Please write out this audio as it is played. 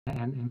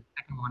and the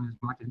second one is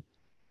Martin.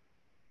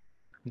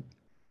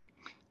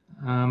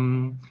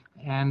 Um,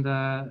 and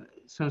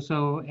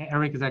so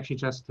Eric is actually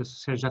just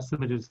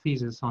submitted his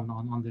thesis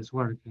on this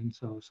work, and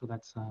so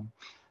that's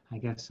I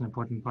guess an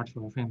important part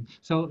for him.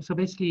 So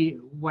basically,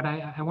 what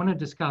I want to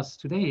discuss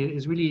today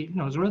is really,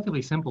 it's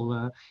relatively simple.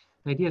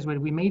 The idea is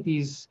when we made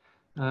these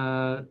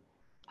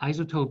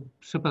isotope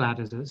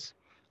superlattices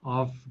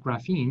of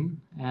graphene,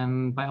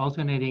 and by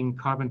alternating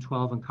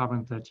carbon-12 and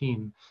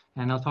carbon-13,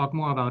 and I'll talk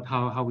more about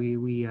how we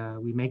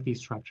make these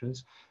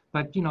structures.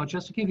 But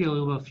just to give you a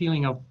little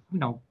feeling of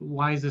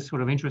why is this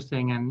sort of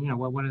interesting, and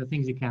what are the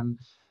things you can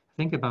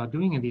think about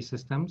doing in these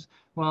systems.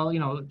 Well,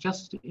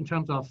 just in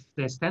terms of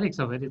the aesthetics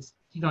of it, it's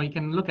you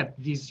can look at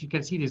these, you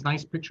can see these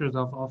nice pictures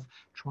of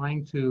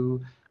trying to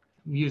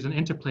use an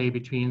interplay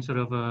between sort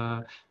of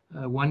a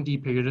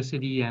 1D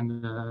periodicity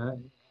and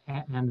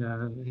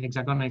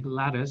hexagonic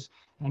lattice,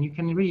 and you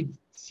can really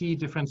see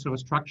different sort of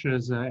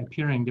structures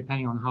appearing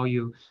depending on how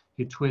you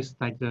twist,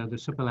 like the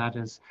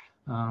superlattice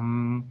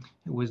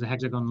was the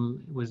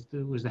hexagon, was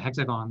the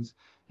hexagons.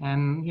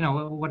 And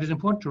what is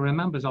important to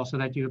remember is also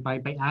that you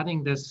by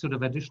adding this sort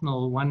of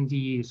additional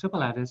 1D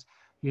superlattice,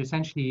 you're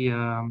essentially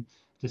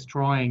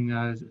destroying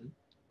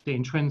the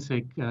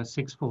intrinsic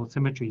six-fold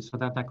symmetry. So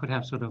that could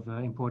have sort of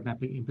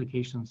important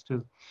implications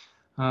too.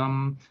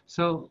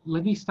 So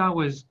let me start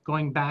with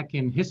going back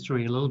in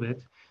history a little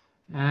bit.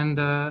 And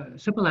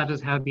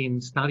superlattices have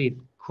been studied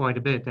quite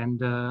a bit,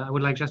 and I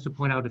would like just to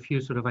point out a few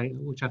sort of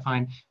which I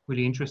find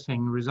really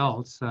interesting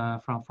results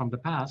from the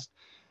past.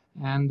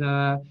 And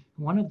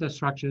one of the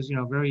structures,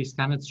 very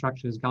standard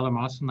structures, gallium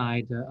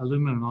arsenide,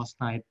 aluminum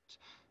arsenide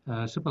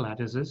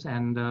superlattices,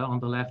 and on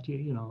the left,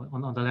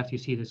 on the left you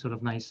see this sort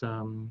of nice,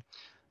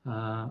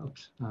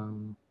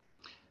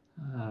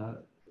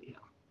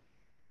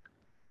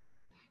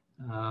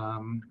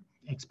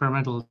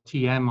 experimental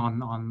TM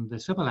on the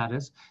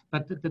superlattice.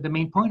 But the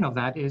main point of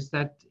that is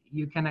that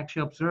you can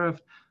actually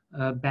observe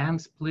band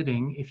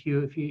splitting. If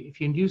you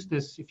induce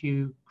this, if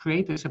you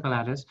create the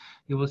superlattice,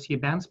 you will see a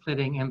band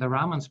splitting in the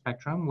Raman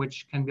spectrum,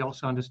 which can be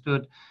also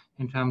understood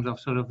in terms of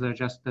sort of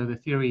the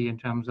theory in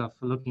terms of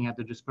looking at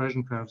the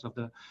dispersion curves of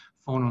the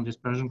phonon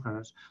dispersion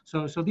curves.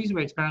 So these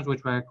were experiments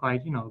which were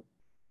quite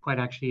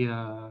actually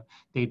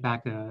date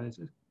back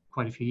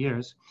quite a few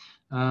years.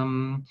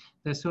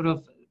 There's sort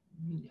of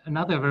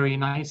another very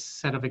nice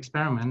set of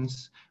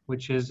experiments,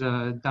 which is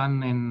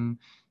done in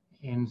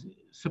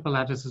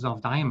superlattices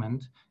of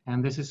diamond.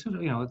 And this is sort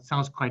of, it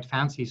sounds quite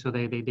fancy. So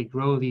they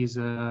grow these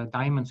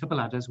diamond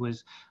superlattices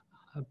with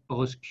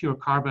both pure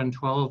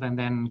carbon-12 and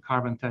then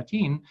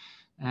carbon-13.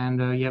 And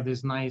you have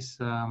this nice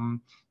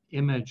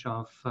image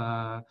of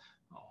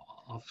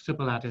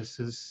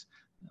superlattices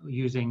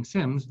using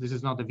SIMS. This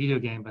is not a video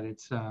game, but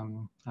it's,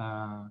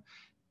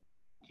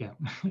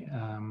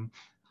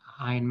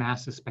 ion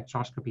masses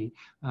spectroscopy.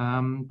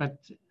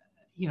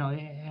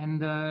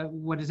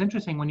 What is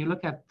interesting, when you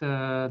look at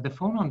the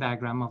phonon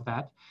diagram of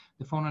that,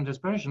 the phonon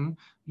dispersion,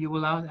 you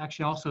will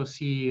actually also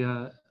see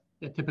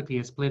typically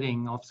a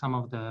splitting of some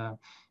of the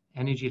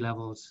energy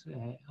levels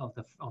of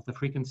the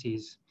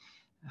frequencies.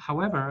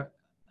 However,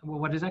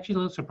 what is actually a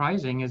little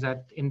surprising is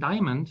that in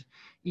diamond,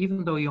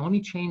 even though you're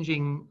only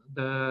changing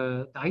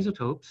the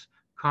isotopes,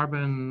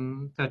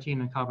 carbon-13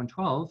 and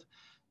carbon-12,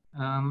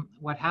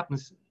 what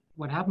happens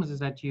is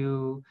that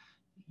you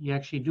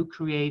actually do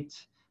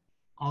create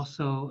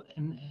also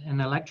an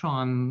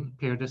electron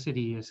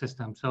periodicity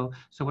system. So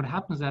what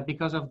happens is that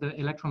because of the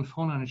electron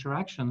phonon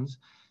interactions,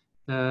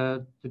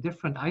 the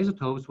different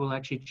isotopes will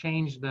actually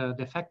change the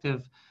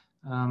effective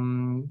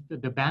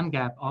the band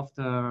gap of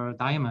the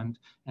diamond,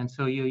 and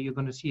so you're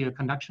going to see a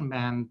conduction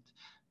band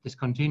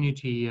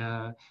discontinuity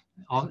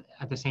all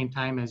at the same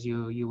time as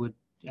you would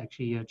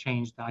actually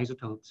change the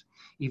isotopes,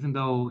 even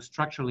though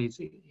structurally it's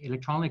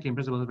electronically in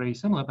principle very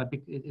similar, but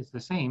it's the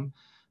same.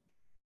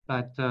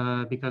 But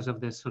because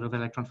of this sort of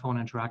electron phone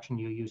interaction,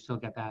 you still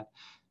get that.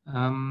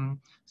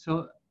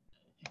 So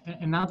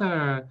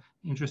another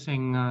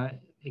interesting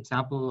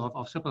example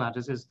of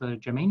superlattice is the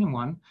germanium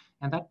one,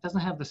 and that doesn't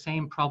have the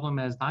same problem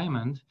as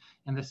diamond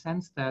in the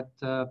sense that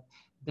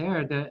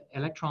there the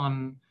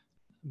electron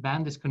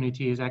band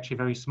discontinuity is actually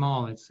very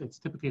small. It's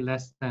typically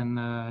less than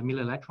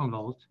milli-electron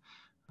volt.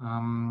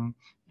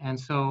 And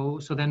so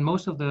then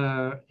most of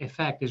the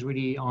effect is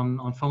really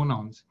on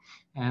phonons,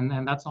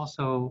 and that's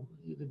also,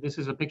 this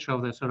is a picture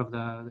of the sort of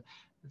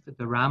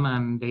the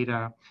Raman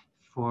data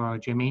for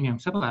germanium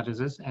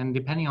superlattices, and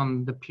depending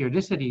on the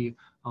periodicity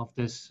of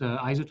this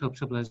isotope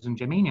superlattice in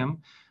germanium,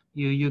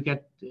 you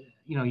get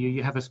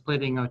you have a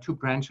splitting of two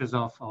branches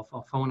of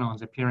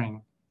phonons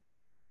appearing.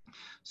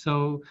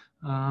 So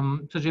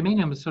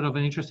germanium is sort of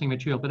an interesting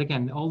material, but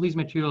again, all these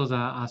materials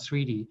are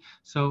 3D.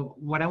 So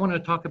what I want to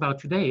talk about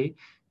today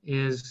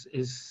is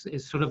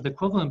sort of the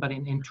equivalent, but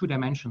in 2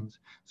 dimensions.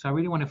 So I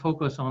really want to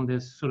focus on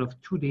this sort of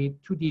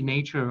 2D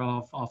nature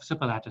of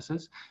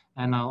superlattices,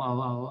 and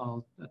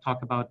I'll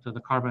talk about the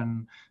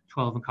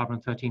carbon-12 and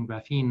carbon-13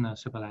 graphene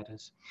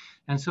superlattice.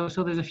 And so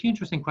there's a few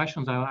interesting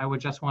questions I would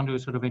just want to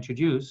sort of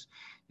introduce,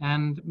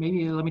 and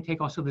maybe let me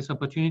take also this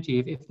opportunity.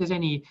 If there's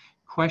any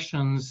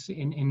questions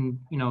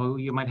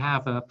you might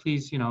have,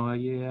 please,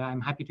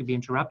 I'm happy to be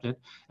interrupted,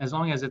 as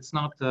long as it's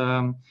not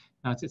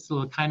it's a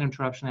little kind of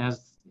interruption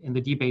as in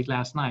the debate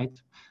last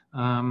night.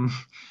 I'm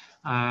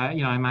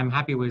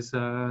happy with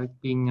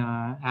being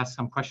asked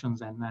some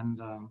questions and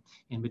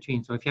in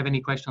between. So if you have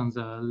any questions,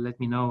 let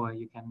me know.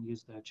 You can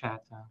use the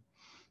chat.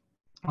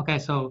 Okay,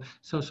 so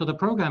the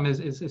program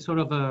is sort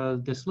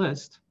of this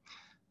list,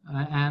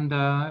 and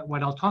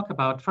what I'll talk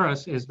about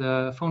first is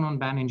the phonon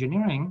band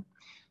engineering,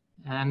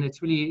 and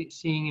it's really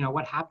seeing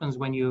what happens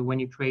when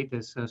you create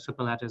this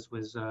superlattice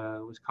with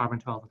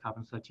carbon-12 and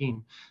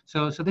carbon-13.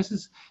 So this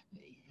is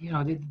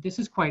this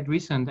is quite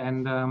recent,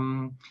 and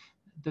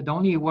that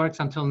only works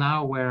until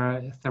now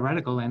where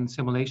theoretical and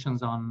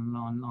simulations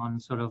on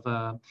sort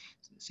of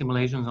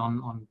simulations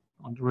on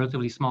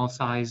relatively small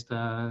sized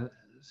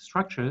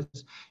structures,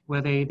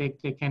 where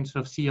they can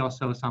sort of see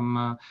also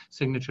some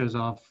signatures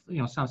of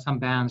some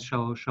bands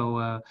show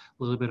a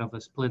little bit of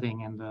a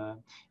splitting in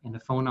the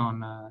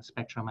phonon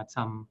spectrum at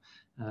some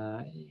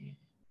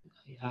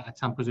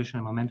position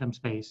in momentum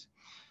space.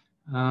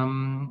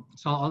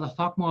 So I'll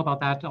talk more about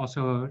that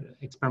also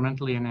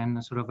experimentally, and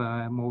then sort of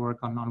more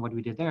work on what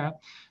we did there.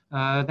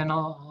 Then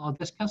I'll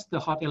discuss the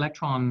hot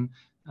electron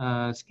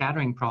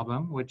scattering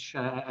problem, which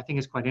I think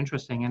is quite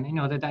interesting. And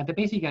the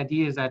basic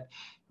idea is that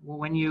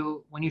when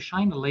you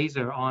shine a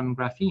laser on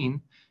graphene,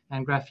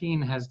 and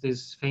graphene has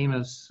this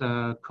famous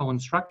cone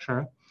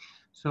structure,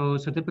 so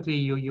typically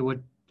you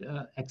would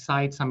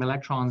excite some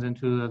electrons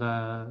into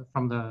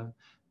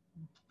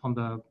from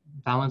the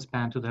valence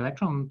band to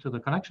the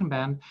connection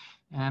band,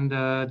 and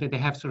they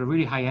have sort of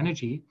really high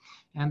energy.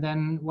 And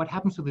then what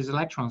happens to these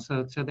electrons?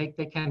 So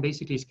they can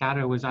basically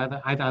scatter with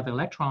either other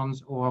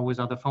electrons or with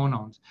other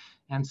phonons.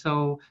 And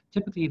so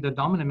typically the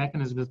dominant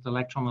mechanism is the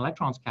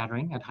electron-electron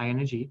scattering at high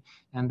energy,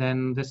 and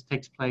then this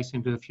takes place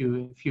into a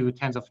few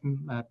tens of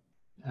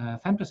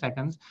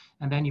femtoseconds,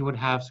 and then you would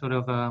have sort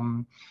of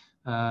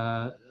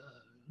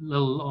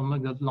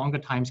little longer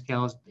time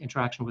scales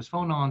interaction with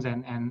phonons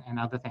and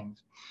other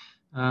things.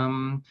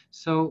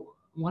 So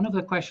one of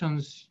the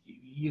questions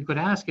you could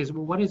ask is,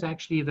 well, what is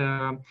actually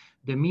the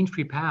mean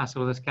free pass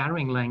or the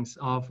scattering lengths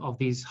of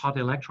these hot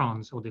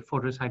electrons or the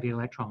photoexcited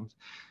electrons?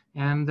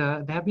 And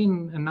there have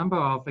been a number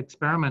of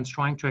experiments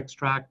trying to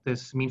extract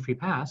this mean free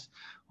pass,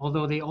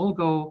 although they all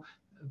go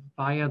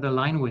via the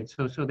line width.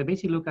 So they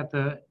basically look at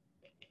the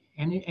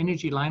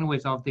energy line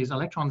width of these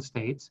electron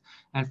states,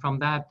 and from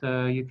that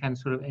you can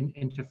sort of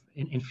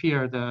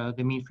infer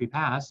the mean free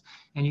pass,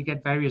 and you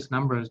get various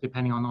numbers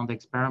depending on the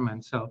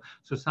experiment. So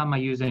some are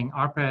using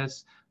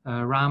ARPES,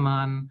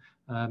 Raman,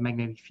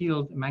 magnetic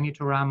field,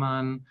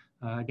 magneto-Raman,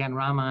 again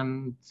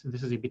Raman. So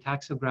this is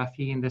epitaxial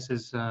graphene, this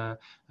is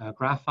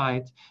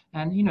graphite,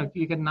 and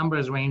you get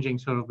numbers ranging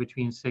sort of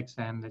between 6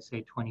 and let's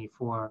say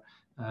 24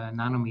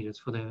 nanometers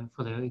for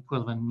the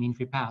equivalent mean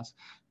free pass.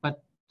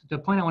 But the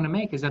point I want to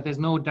make is that there's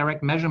no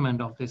direct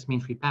measurement of this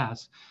mean free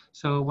pass.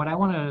 So what I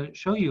want to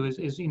show you is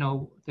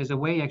there's a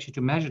way actually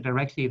to measure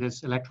directly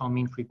this electron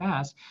mean free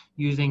pass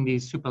using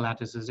these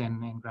superlattices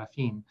in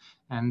graphene.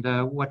 And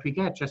what we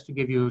get, just to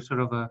give you sort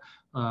of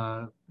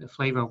a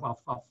flavor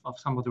of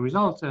some of the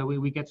results,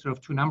 we get sort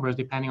of 2 numbers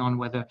depending on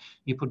whether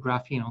you put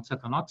graphene on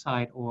silicon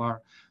oxide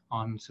or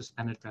on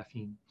suspended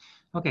graphene.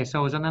 Okay,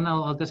 so then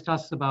I'll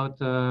discuss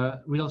about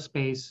real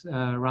space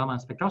Raman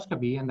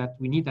spectroscopy, and that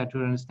we need that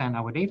to understand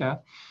our data.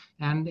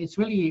 And it's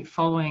really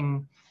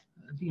following,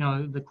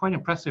 the quite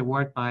impressive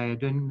work by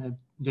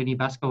Denis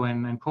Basco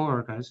and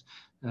co-workers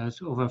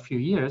over a few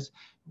years,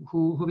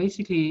 who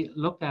basically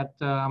looked at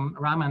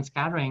Raman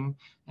scattering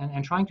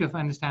and trying to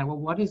understand, well,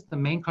 what is the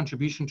main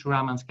contribution to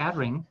Raman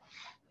scattering?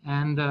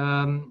 And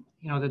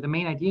the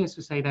main idea is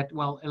to say that,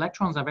 well,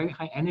 electrons are very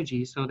high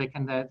energy, so they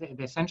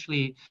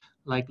essentially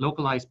like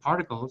localized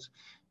particles,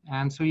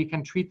 and so you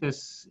can treat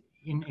this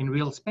in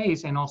real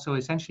space and also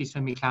essentially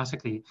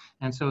semi-classically.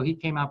 And so he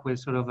came up with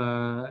sort of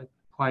a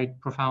quite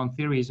profound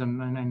theories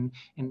in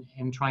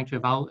trying to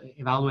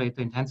evaluate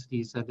the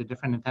intensities, the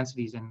different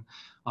intensities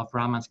of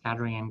Raman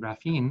scattering and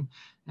graphene.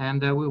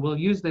 And we will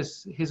use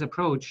his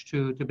approach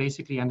to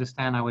basically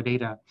understand our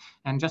data.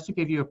 And just to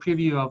give you a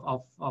preview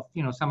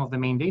of some of the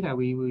main data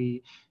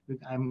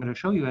I'm going to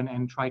show you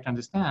and try to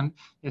understand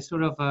is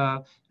sort of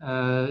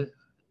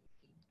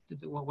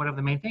one of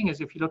the main thing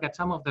is, if you look at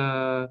some of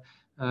the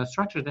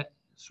structure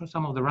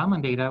some of the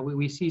Raman data,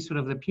 we see sort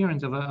of the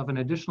appearance of an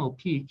additional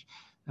peak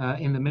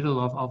in the middle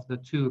of the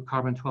 2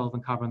 carbon-12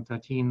 and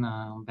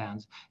carbon-13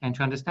 bands. And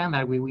to understand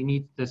that, we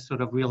need this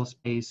sort of real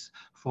space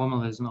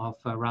formalism of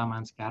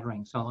Raman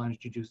scattering. So I'll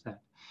introduce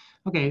that.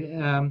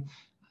 Okay,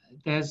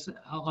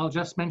 I'll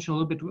just mention a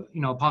little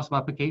bit, possible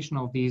application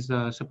of these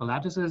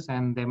superlattices,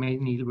 and they may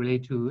need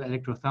relate to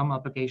electrothermal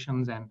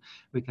applications, and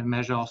we can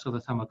measure also the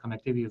thermal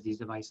conductivity of these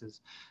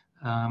devices.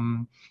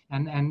 And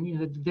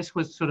this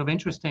was sort of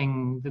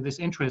interesting. This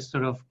interest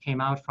sort of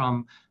came out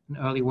from an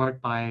early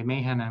work by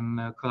Mahan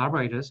and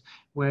collaborators,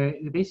 where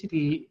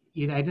basically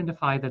it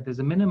identified that there's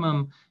a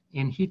minimum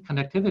in heat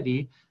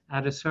conductivity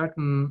at a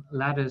certain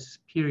lattice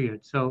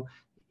period. So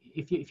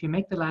if you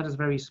make the lattice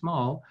very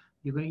small,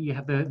 you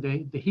have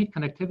the heat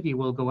conductivity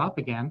will go up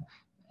again,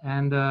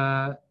 and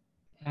the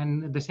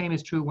same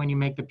is true when you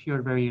make the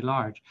period very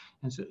large.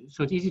 And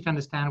so it's easy to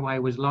understand why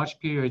with large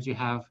periods you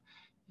have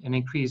an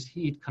increased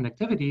heat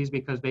conductivities,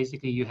 because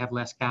basically you have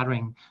less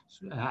scattering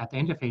at the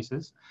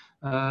interfaces.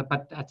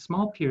 But at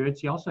small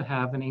periods, you also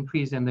have an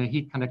increase in the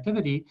heat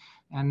conductivity,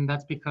 and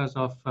that's because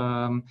of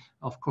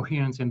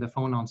coherence in the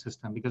phonon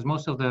system, because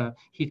most of the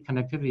heat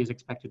conductivity is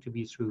expected to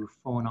be through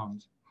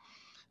phonons.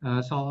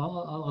 So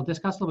I'll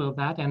discuss a little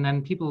bit of that, and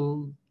then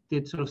people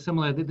did sort of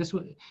similar.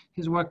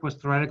 His work was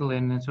theoretical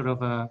in sort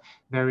of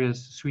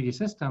various 3D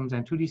systems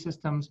and 2D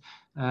systems,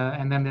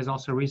 and then there's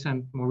also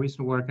more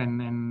recent work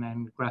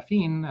in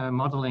graphene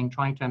modeling,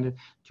 trying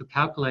to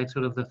calculate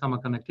sort of the thermal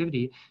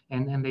conductivity,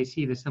 and they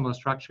see the similar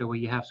structure where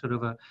you have sort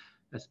of a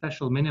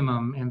special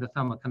minimum in the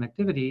thermal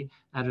conductivity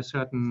at a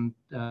certain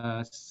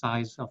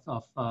size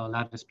of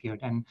lattice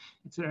period. And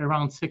it's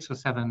around 6 or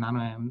 7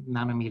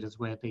 nanometers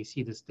where they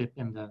see this dip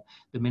in the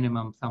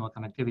minimum thermal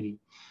conductivity.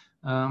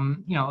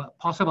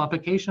 Possible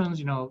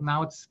applications,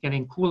 now it's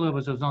getting cooler,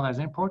 but it's not as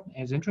important,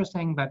 as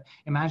interesting, but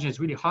imagine it's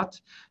really hot.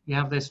 You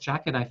have this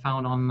jacket I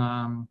found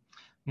on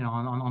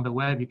the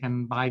web. You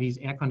can buy these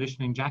air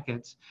conditioning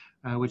jackets,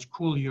 which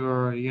cool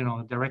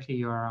directly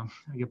your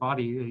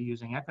body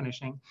using air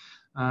conditioning.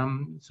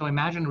 So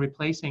imagine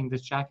replacing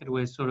this jacket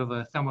with sort of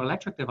a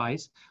thermoelectric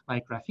device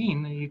like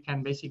graphene. You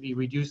can basically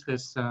reduce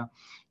this.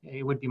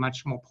 It would be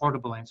much more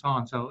portable and so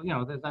on. So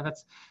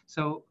that's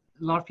so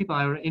a lot of people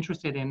are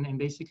interested in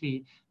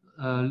basically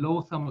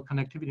low thermal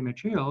conductivity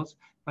materials,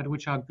 but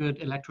which are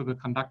good electrical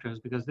conductors,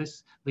 because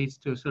this leads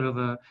to sort of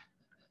a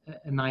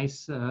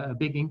nice,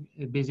 big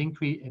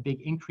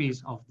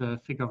increase of the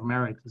figure of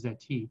merit,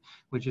 ZT,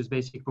 which is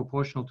basically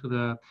proportional to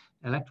the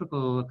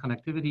electrical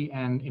conductivity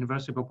and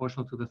inversely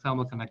proportional to the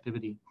thermal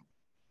conductivity.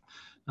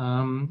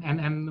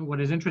 And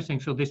what is interesting,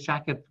 so this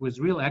jacket with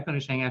real air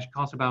conditioning actually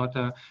costs about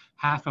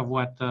half of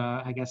what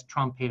I guess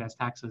Trump paid as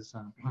taxes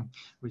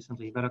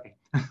recently, but okay,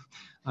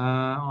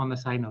 on the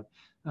side note.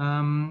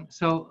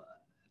 So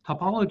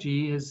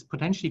topology is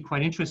potentially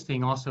quite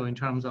interesting also in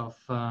terms of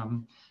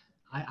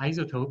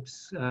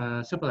isotopes,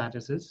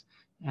 superlattices,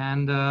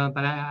 and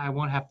but I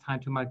won't have time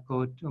to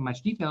go too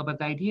much detail. But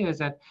the idea is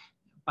that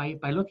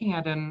by looking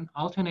at an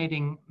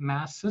alternating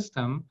mass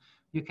system,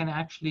 you can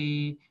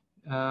actually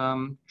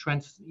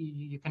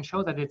you can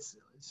show that it's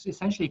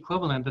essentially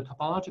equivalent. The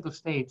topological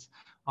states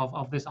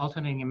of this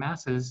alternating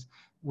masses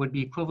would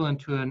be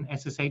equivalent to an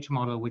SSH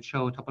model, which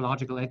show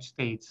topological edge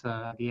states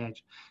at the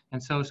edge.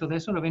 And so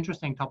there's sort of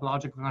interesting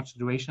topological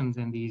considerations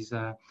in these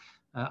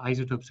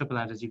isotope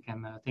superlattices you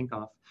can think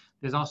of.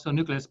 There's also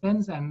nuclear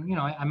spins, and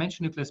I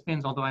mentioned nuclear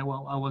spins, although I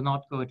will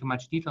not go into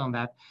much detail on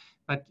that.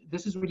 But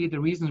this is really the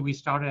reason we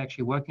started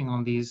actually working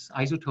on these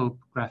isotope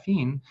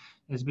graphene,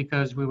 is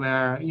because we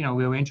were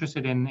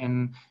interested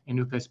in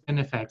nuclear spin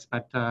effects.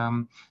 But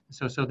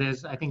so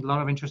there's, I think, a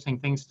lot of interesting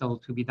things still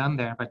to be done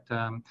there. But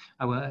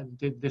I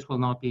will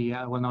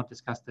not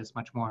discuss this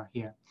much more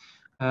here.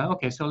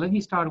 Okay, so let me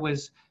start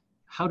with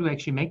how to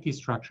actually make these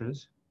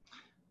structures.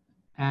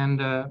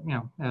 And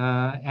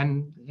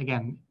and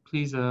again,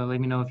 please let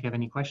me know if you have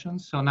any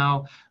questions. So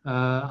now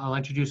I'll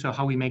introduce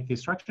how we make these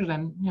structures,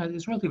 and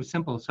it's relatively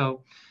simple.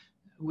 So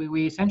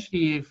we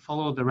essentially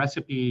follow the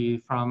recipe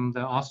from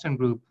the Austin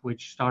group,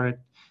 which started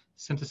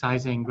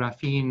synthesizing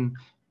graphene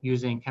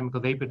using chemical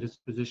vapor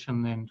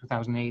disposition in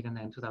 2008 and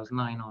then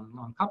 2009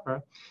 on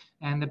copper.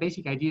 And the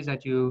basic idea is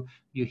that you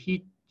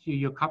heat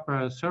your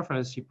copper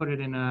surface, you put it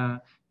in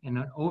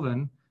an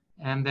oven,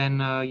 and then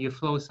you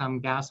flow some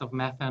gas of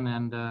methane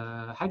and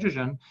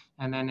hydrogen,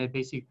 and then it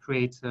basically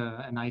creates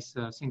a nice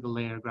single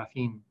layer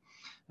graphene.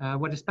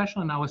 What is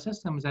special in our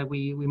system is that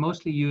we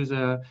mostly use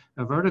a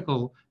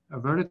vertical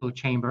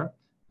chamber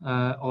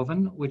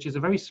oven, which is a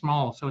very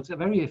small, so it's a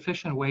very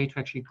efficient way to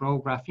actually grow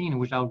graphene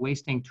without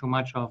wasting too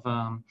much of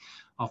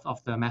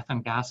the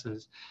methane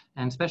gases.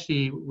 And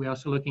especially, we're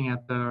also looking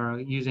at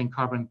using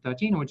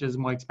carbon-13, which is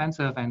more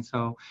expensive, and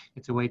so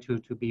it's a way to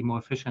be more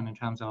efficient in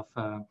terms of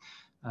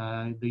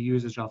the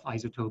usage of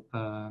isotope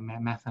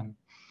methane.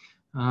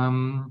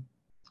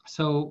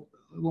 So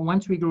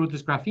once we grow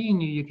this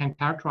graphene, you can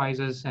characterize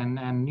this, and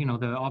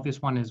the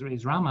obvious one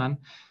is Raman,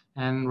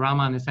 and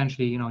Raman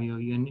essentially,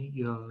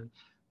 you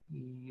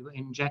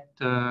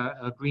inject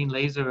a green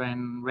laser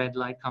and red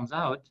light comes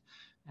out,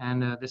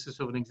 and this is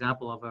sort of an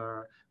example of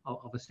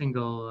a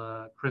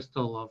single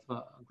crystal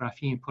of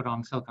graphene put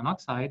on silicon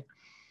oxide,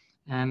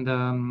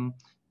 and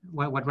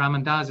what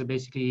Raman does is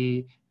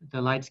basically the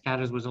light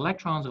scatters with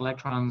electrons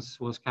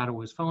will scatter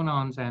with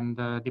phonons, and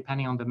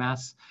depending on the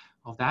mass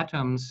the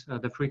atoms,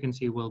 the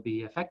frequency will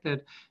be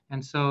affected.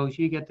 And so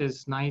you get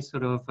this nice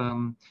sort of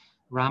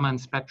Raman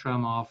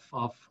spectrum of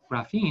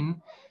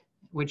graphene,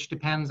 which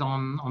depends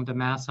on the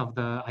mass of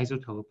the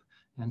isotope.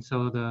 And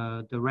so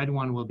the red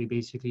one will be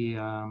basically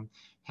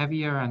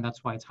heavier, and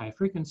that's why it's high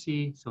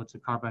frequency. So it's a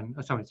carbon,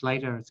 sorry, it's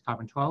lighter, it's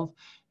carbon 12.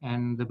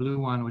 And the blue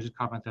one, which is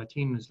carbon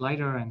 13, is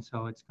lighter, and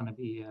so it's going to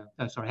be,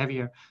 sorry,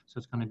 heavier, so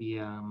it's going to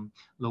be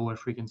lower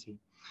frequency.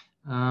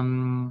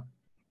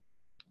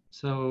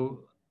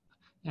 So,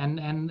 you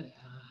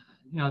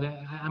know,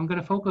 I'm going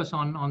to focus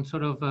on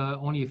sort of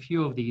only a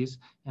few of these,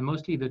 and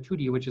mostly the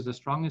 2D, which is the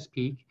strongest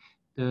peak,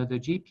 the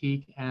G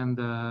peak, and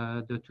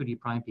the 2D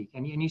prime peak.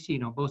 And you see, you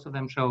know, both of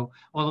them show,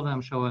 all of them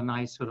show a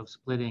nice sort of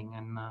splitting,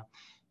 and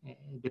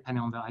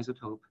depending on the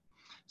isotope.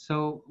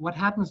 So what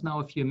happens now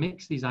if you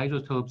mix these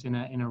isotopes in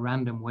a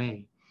random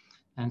way?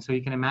 And so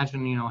you can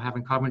imagine, you know,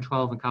 having carbon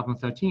 12 and carbon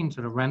 13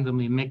 sort of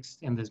randomly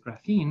mixed in this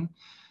graphene.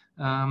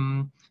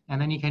 And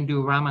then you can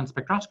do Raman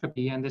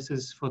spectroscopy, and this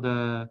is for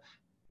the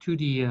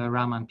 2D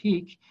Raman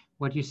peak.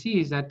 What you see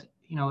is that,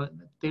 you know,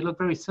 they look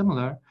very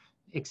similar,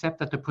 except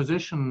that the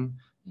position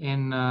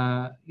in,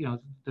 you know,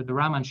 the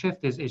Raman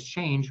shift is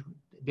changed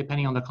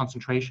depending on the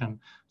concentration.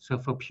 So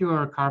for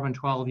pure carbon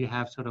 12, you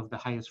have sort of the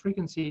highest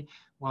frequency,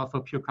 while for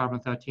pure carbon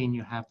 13,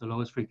 you have the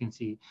lowest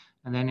frequency.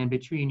 And then in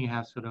between, you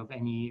have sort of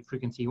any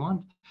frequency you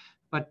want.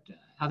 But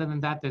other than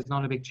that, there's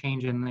not a big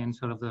change in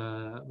sort of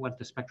what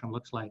the spectrum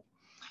looks like.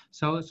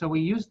 So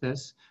we used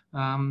this,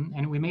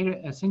 and we made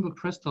a single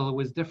crystal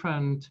with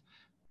different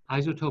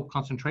isotope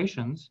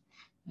concentrations,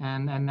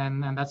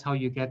 and that's how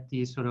you get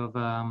these sort of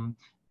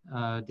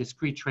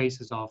discrete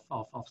traces of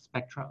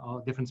spectra,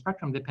 or different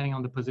spectrum, depending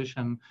on the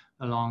position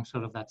along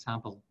sort of that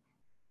sample.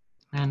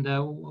 And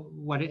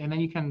and then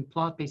you can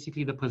plot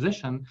basically the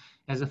position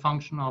as a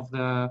function of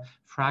the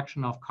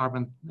fraction of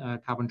carbon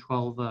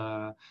 12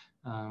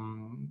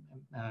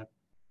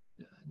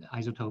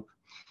 isotope.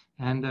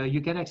 And you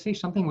get actually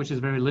something which is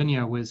very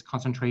linear with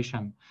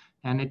concentration.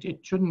 And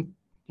it shouldn't,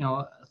 you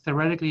know,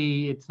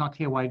 theoretically, it's not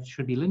clear why it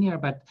should be linear,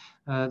 but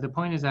the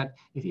point is that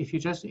if you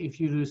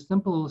do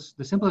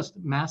the simplest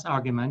mass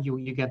argument,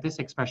 you get this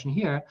expression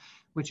here,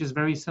 which is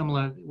very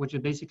similar, which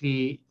is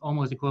basically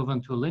almost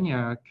equivalent to a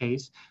linear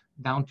case,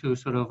 down to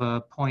sort of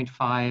a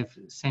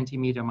 0.5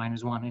 centimeter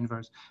minus 1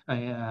 inverse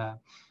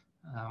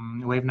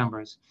wave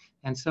numbers.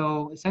 And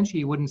so essentially,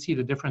 you wouldn't see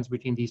the difference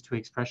between these two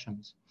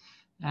expressions.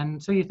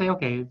 And so you say,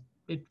 okay,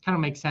 it kind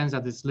of makes sense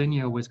that it's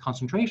linear with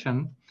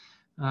concentration.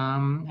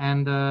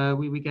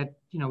 We get,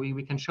 you know,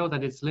 we can show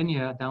that it's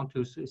linear down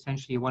to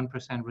essentially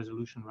 1%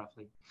 resolution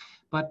roughly.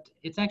 But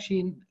it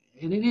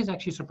is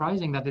actually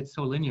surprising that it's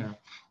so linear.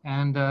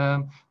 And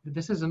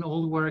this is an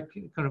older work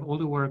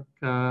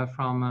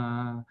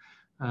from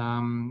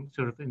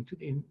sort of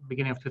in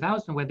beginning of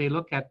 2000, where they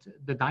look at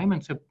the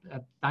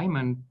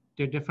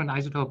the different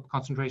isotope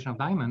concentration of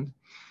diamond.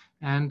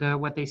 And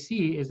what they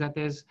see is that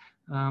there's,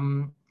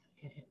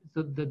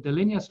 the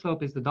linear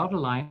slope is the dotted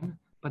line,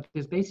 but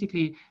there's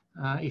basically,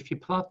 if you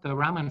plot the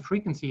Raman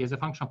frequency as a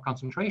function of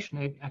concentration,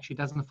 it actually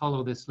doesn't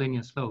follow this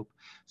linear slope.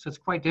 So it's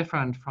quite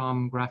different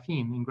from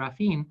graphene. In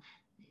graphene,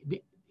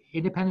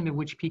 independent of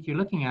which peak you're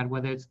looking at,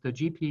 whether it's the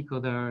G peak or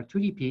the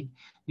 2D peak,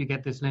 you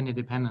get this linear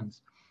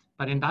dependence.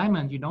 But in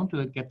diamond, you don't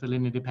get the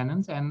linear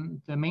dependence.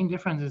 And the main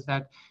difference is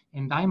that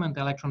in diamond,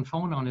 the electron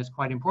phonon is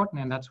quite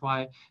important. And that's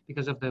why,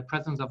 because of the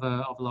presence of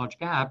a large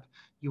gap,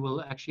 you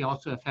will actually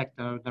also affect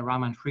the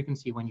Raman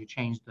frequency when you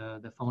change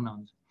the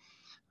phonons.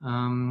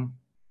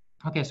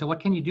 Okay, so what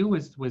can you do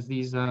with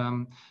these,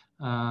 you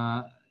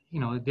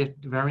know,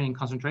 varying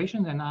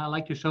concentrations? And I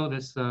like to show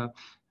this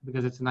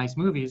because it's a nice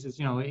movie. Is,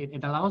 you know,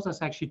 it allows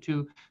us actually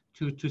to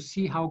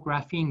see how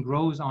graphene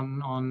grows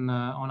on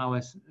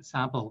our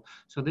sample.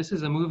 So this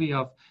is a movie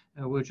of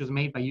which was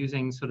made by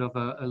using sort of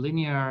a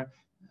linear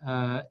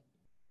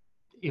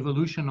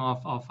evolution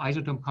of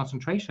isotope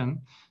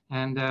concentration,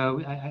 and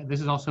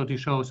this is also to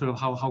show sort of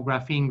how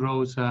graphene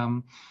grows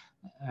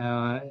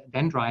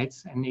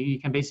dendrites, and you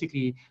can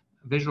basically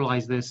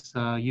visualize this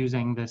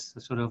using this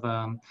sort of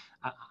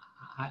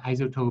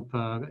isotope,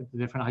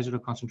 different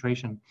isotope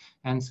concentration.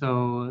 And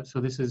so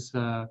this is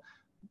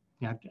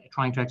yeah,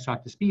 trying to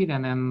extract the speed,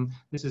 and then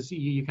this is,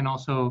 you can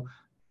also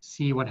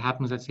see what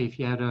happens, let's say if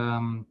you had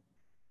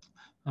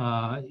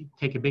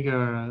take a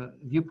bigger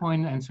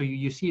viewpoint, and so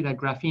you see that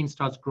graphene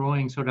starts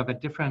growing sort of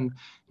at different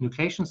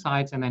nucleation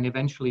sites, and then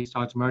eventually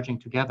starts merging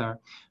together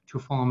to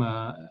form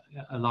a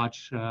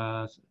large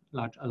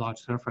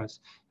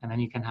surface, and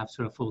then you can have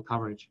sort of full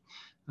coverage.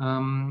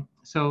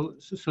 So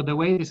the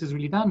way this is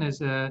really done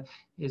is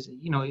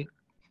you know,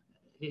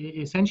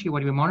 essentially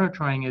what we're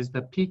monitoring is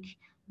the peak.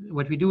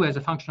 What we do as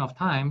a function of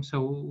time,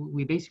 so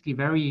we basically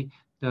vary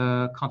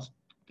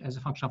as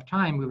a function of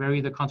time, we vary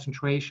the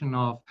concentration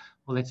of,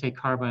 well, let's say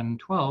carbon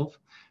 12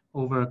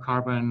 over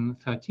carbon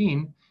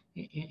 13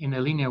 in a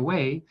linear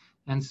way.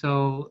 And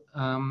so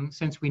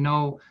since we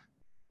know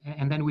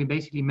and then we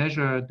basically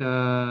measure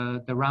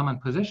the Raman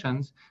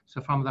positions.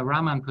 So from the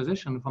Raman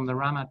position, from the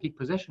Raman peak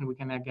position, we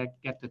can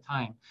get the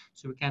time.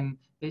 So we can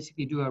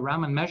basically do a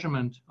Raman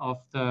measurement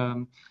of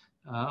the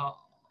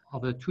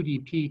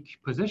 2D peak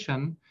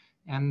position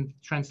and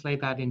translate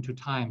that into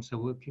time. So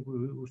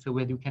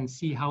where you can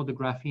see how the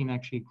graphene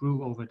actually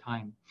grew over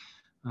time.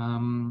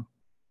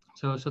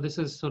 So this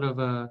is sort of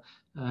a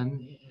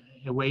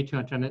way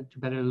to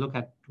better look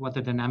at what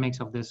the dynamics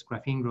of this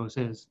graphene growth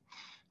is.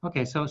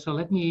 Okay, so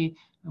let me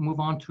move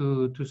on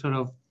to sort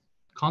of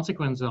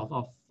consequence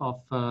of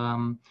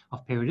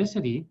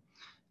periodicity.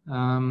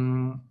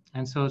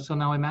 And so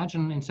now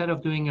imagine instead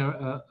of doing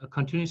a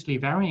continuously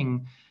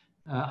varying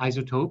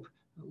isotope,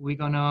 we're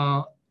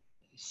gonna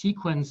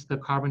sequence the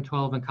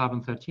carbon-12 and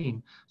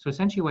carbon-13. So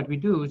essentially what we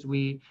do is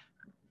we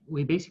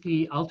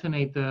basically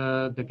alternate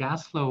the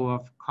gas flow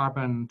of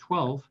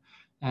carbon-12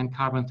 and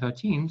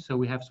carbon-13. So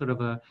we have sort of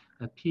a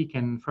peak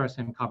first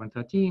in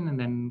carbon-13 and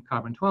then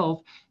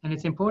carbon-12. And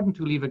it's important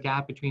to leave a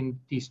gap between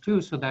these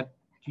two so that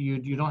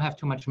you don't have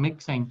too much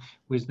mixing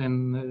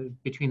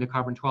between the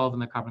carbon-12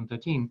 and the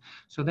carbon-13.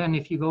 So then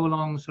if you go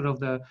along sort of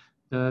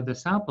the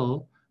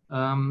sample,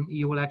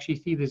 you will actually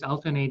see this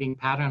alternating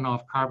pattern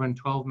of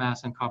carbon-12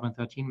 mass and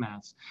carbon-13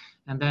 mass.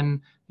 And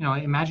then,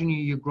 imagine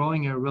you're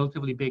growing a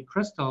relatively big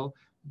crystal.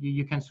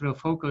 You can sort of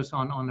focus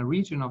on a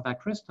region of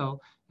that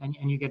crystal, and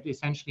you get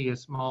essentially a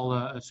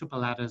small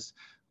superlattice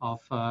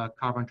of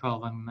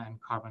carbon-12 and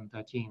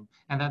carbon-13.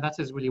 And that's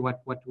really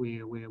what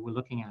we're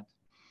looking at.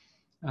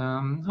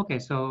 Okay,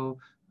 so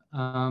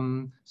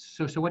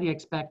what do you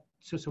expect?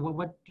 So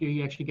what do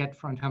you actually get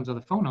in terms of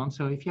the phonon?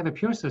 So if you have a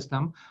pure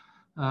system,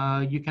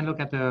 you can look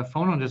at the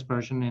phonon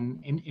dispersion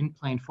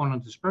in-plane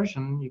phonon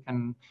dispersion. You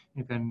can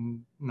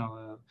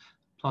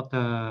plot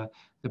the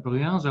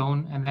Brillouin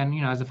zone, and then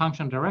as a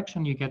function of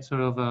direction, you get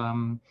sort of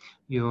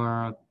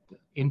your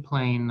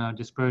in-plane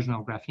dispersion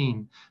of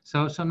graphene.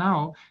 So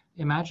now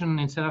imagine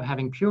instead of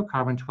having pure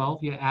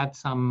carbon-12, you add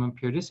some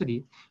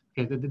periodicity.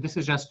 Okay, this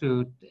is just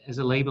as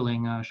a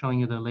labeling, showing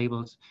you the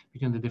labels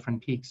between the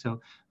different peaks. So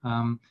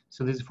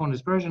there's a phonon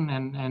dispersion,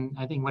 and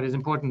I think what is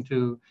important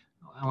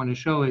I want to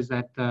show is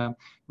that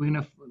we're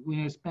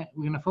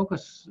gonna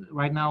focus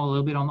right now a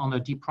little bit on the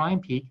D prime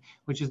peak,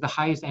 which is the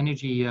highest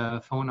energy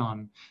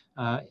phonon,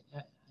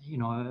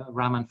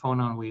 Raman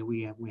phonon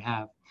we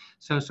have.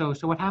 So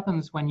what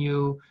happens when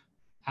you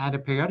add a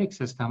periodic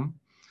system?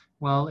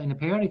 Well, in a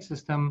periodic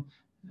system,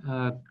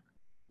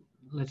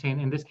 let's say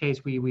in this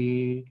case, we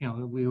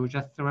will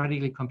just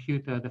theoretically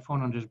compute the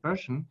phonon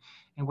dispersion,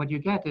 and what you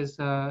get is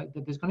that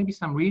there's going to be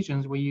some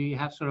regions where you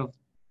have sort of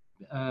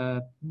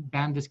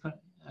band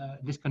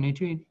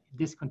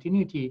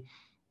discontinuity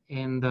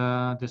in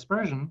the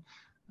dispersion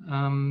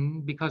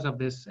because of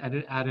this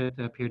added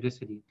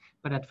periodicity.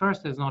 But at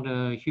first, there's not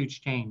a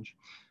huge change.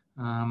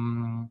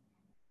 And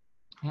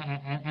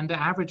the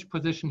average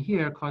position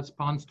here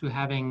corresponds to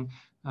having,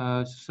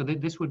 so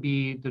this would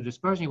be the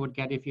dispersion you would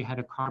get if you had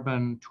a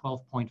carbon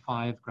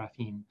 12.5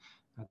 graphene.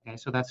 Okay,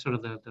 so that's sort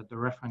of the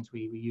reference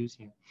we use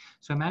here.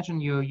 So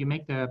imagine you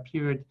make the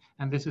period,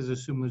 and this is a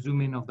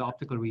zoom in of the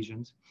optical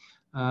regions.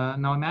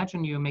 Now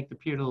imagine you make the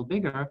period a little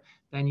bigger,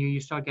 then you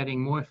start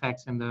getting more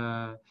effects in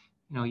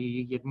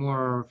you get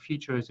more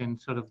features in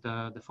sort of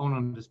the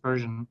phonon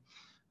dispersion.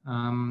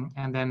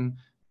 And then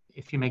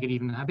if you make it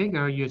even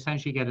bigger, you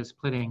essentially get a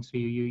splitting. So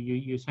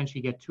you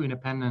essentially get two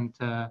independent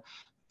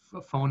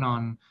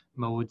phonon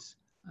modes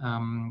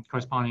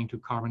corresponding to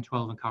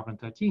carbon-12 and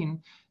carbon-13.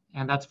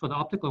 And that's for the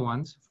optical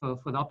ones.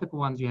 For the optical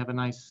ones, you have a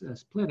nice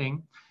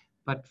splitting.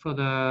 But for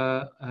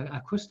the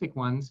acoustic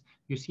ones,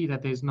 you see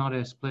that there's not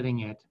a splitting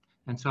yet.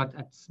 And so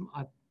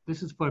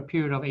this is for a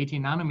period of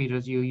 18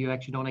 nanometers. You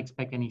actually don't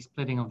expect any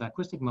splitting of the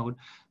acoustic mode,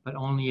 but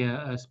only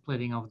a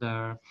splitting of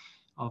the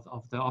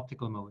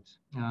optical modes.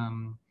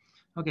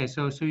 Okay,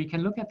 so you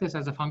can look at this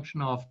as a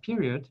function of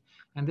period,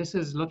 and this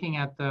is looking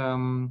at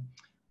the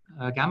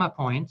gamma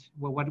point.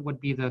 What would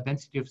be the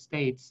density of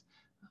states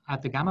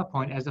at the gamma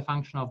point as a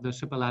function of the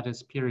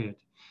superlattice period?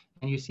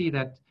 And you see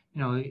that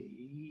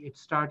it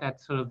starts at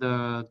sort of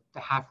the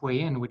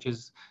halfway in, which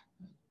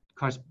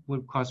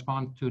would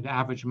correspond to the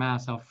average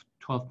mass of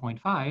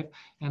 12.5,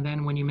 and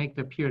then when you make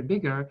the period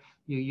bigger,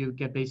 you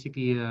get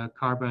basically a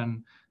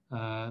carbon.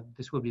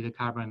 This would be the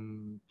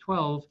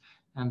carbon-12,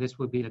 and this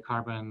would be the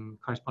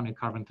corresponding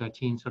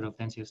carbon-13 sort of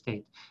density of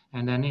state.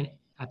 And then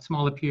at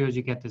smaller periods,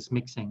 you get this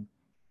mixing.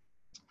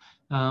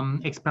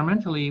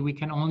 Experimentally, we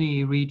can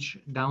only reach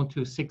down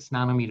to 6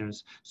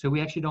 nanometers. So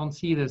we actually don't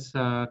see this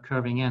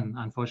curving in,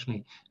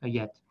 unfortunately,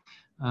 yet.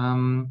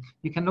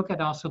 You can look at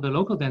also the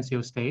local density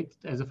of state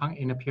as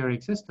in a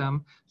periodic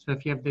system. So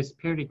if you have this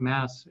periodic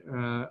mass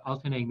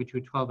alternating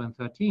between 12 and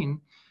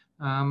 13,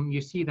 you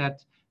see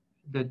that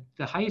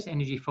the highest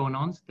energy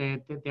phonons,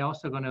 they're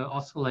also going to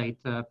oscillate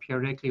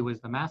periodically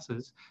with the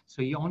masses.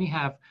 So you only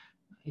have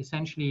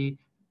essentially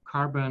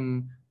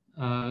carbon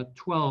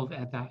 12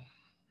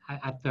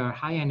 at the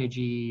high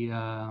energy,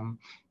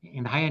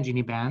 in the high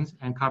energy bands,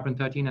 and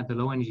carbon-13 at the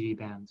low energy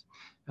bands.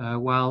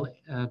 While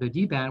the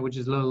D band, which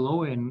is a little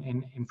lower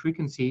in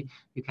frequency,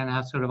 you can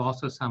have sort of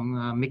also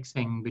some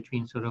mixing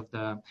between sort of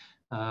the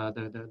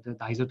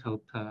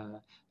isotope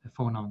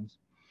phonons.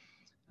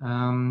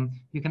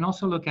 You can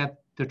also look at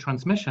the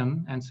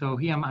transmission, and so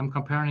here I'm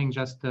comparing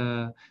just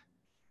the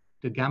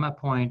gamma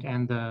point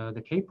and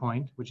the K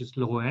point, which is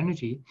lower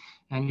energy,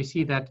 and you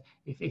see that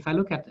if I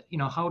look at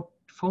how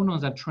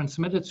phonons are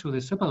transmitted through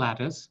the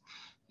superlattice,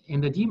 in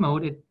the D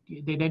mode,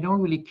 they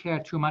don't really care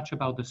too much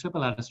about the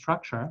superlattice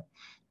structure,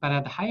 but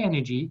at the high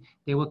energy,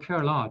 they will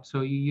care a lot.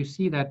 So you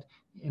see that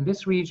in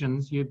these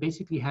regions, you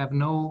basically have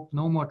no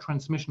more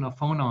transmission of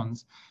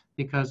phonons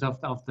because of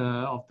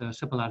the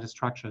superlattice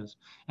structures.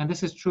 And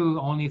this is true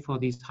only for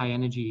these high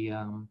energy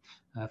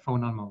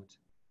phonon modes.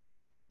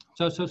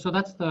 So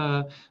that's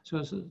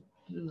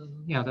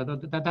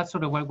that's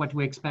sort of what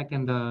we expect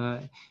in the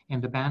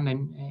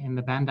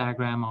band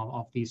diagram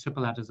of these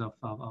superlattices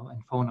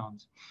and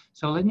phonons.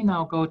 So let me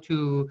now go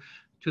to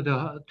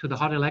the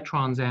hot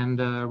electrons and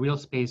real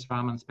space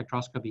Raman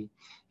spectroscopy.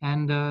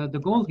 And the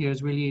goal here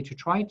is really to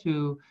try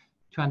to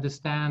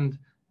understand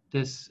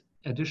this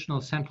additional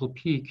central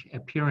peak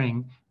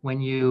appearing when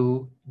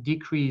you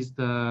decrease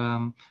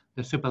the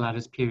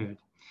superlattice period.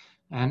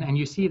 And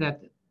you see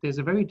that there's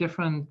a very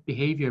different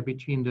behavior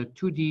between the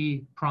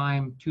 2D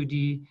prime,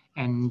 2D,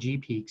 and G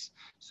peaks.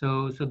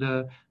 So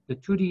the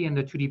 2D and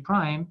the 2D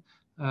prime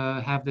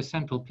have the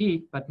central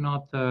peak, but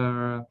not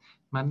the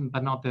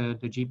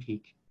G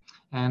peak.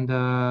 And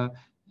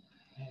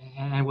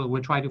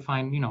we'll try to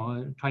find,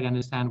 try to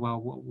understand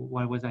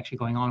what was actually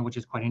going on, which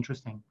is quite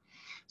interesting.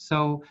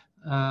 So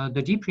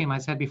the D prime, I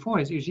said before,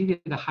 is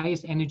usually the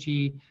highest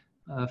energy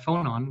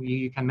phonon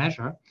you can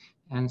measure.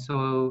 And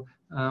so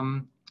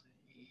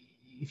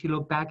if you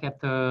look back at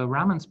the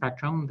Raman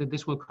spectrum,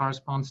 this will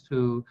correspond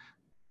to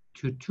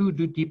two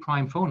D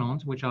prime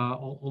phonons, which are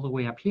all the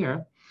way up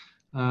here.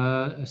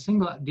 A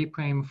single D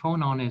prime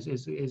phonon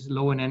is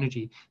low in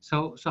energy.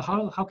 So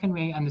how can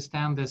we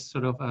understand this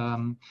sort of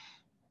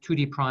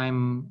 2D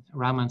prime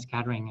Raman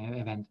scattering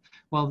event?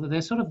 Well,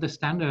 there's sort of the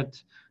standard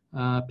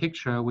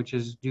picture, which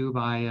is due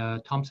by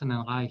Thompson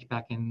and Reich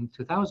back in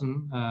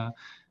 2000,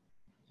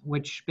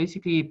 which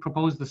basically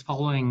proposed this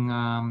following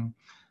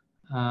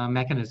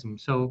mechanism.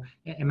 So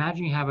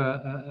imagine you have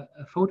a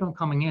photon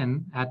coming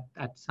in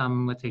at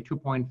some, let's say,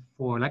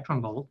 2.4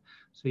 electron volt.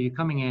 So you're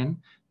coming in,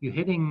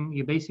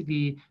 you're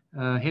basically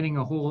hitting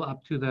a hole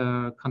up to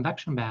the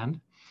conduction band,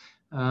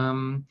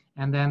 and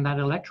then that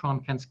electron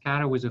can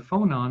scatter with a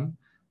phonon,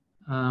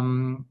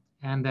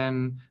 and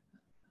then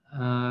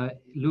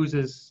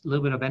loses a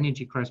little bit of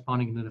energy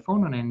corresponding to the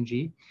phonon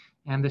energy.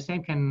 And the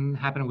same can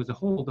happen with the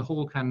hole. The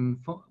hole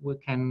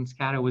can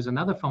scatter with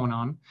another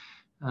phonon,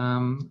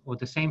 or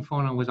the same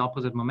phonon with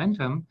opposite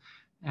momentum.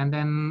 And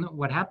then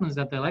what happens is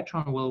that the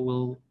electron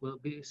will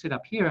sit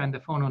up here and the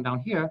phonon down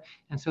here.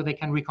 And so they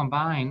can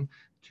recombine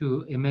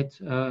to emit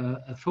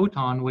a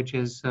photon, which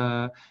has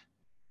a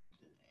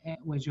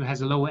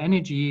lower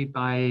energy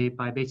by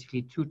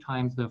basically 2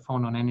 times the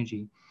phonon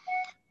energy.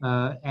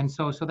 And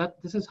so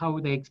this is how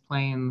they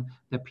explain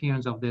the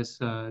appearance of this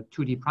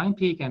 2D prime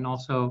peak, and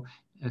also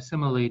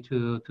similarly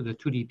to the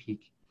 2D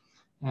peak.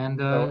 And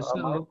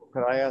Michael,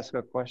 could I ask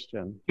a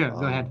question? Sure,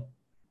 go ahead.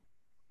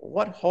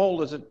 What hole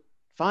does it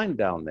find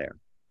down there?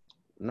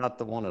 Not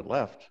the one it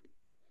left.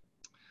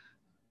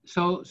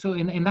 So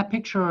in that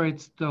picture,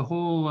 it's the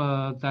hole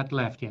that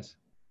left, yes.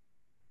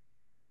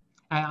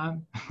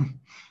 And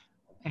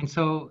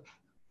so,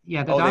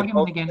 yeah, the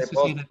argument again is to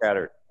say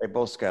that they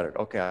both scattered.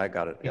 Okay, I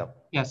got it. Yep.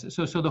 Yes.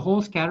 So the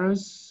hole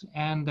scatters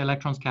and the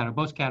electrons scatter.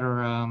 Both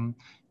scatter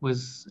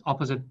with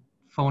opposite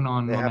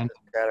phonon they momentum. Have to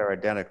scatter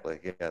identically.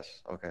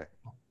 Yes. Okay.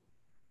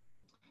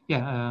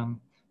 Yeah.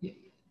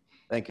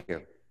 Thank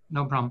you.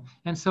 No problem.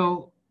 And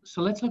so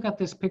let's look at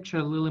this picture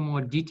a little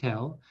more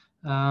detail,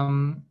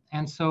 and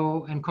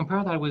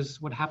compare that with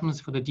what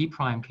happens for the D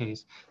prime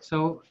case.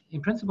 So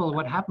in principle,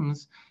 what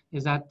happens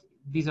is that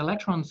these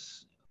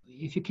electrons,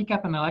 if you kick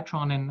up an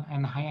electron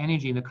in high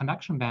energy in the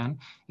conduction band,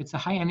 it's a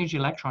high energy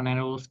electron, and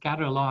it will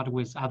scatter a lot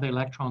with other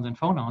electrons and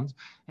phonons.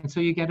 And so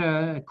you get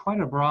quite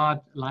a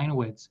broad line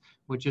width,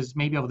 which is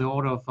maybe of the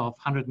order of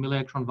 100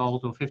 millielectron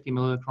volt or 50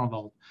 millielectron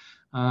volt.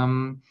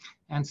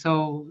 And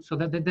so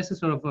this is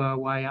sort of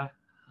why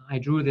I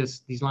drew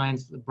these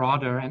lines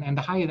broader, and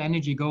the higher the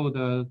energy go,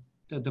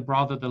 the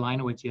broader the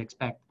line width you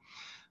expect.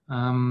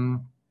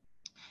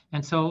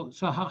 And so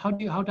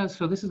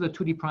this is the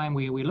 2D prime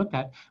we looked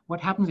at. What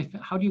happens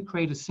how do you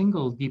create a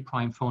single D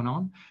prime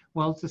phonon?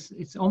 Well,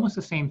 it's almost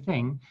the same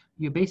thing.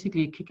 You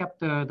basically kick up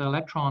the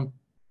electron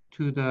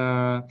to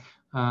the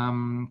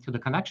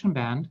conduction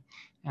band,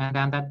 and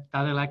then that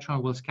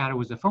electron will scatter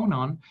with the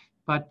phonon.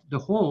 But the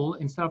hole,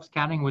 instead of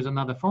scattering with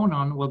another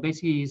phonon, will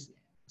basically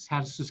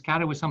has to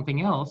scatter with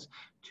something else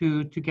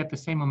to get the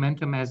same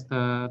momentum as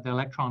the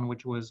electron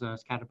which was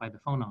scattered by the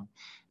phonon.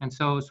 And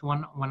so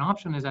one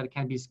option is that it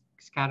can be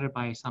scattered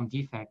by some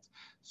defects.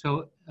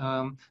 So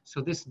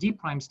so this d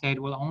prime state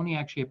will only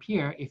actually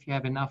appear if you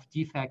have enough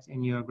defects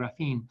in your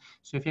graphene.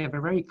 So if you have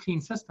a very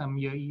clean system,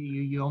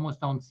 you almost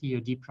don't see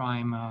a d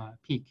prime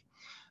peak.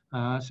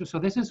 So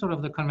this is sort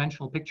of the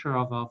conventional picture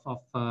of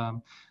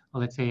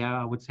let's say,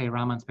 I would say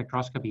Raman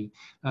spectroscopy.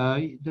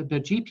 The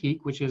G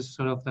peak, which is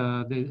sort of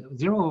the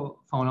zero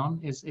phonon,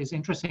 is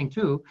interesting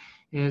too.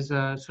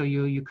 So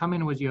you come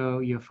in with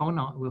your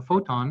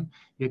photon,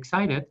 you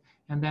excite it,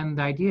 and then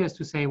the idea is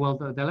to say, well,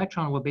 the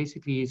electron will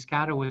basically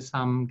scatter with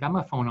some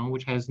gamma phonon,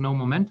 which has no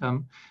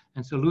momentum,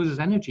 and so loses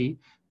energy.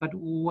 But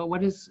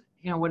what is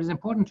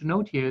important to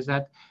note here is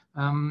that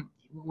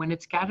when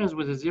it scatters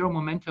with a zero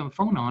momentum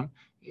phonon,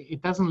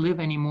 it doesn't live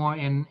anymore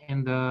in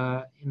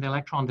the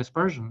electron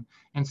dispersion,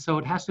 and so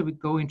it has to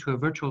go into a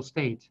virtual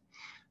state.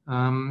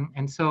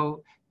 And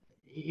so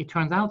it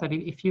turns out that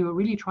if you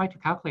really try to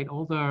calculate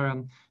all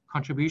the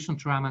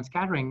contributions to Raman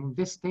scattering,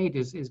 this state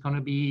is going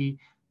to be,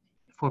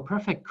 for a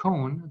perfect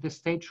cone, this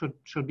state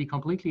should be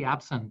completely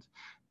absent.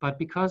 But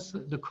because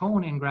the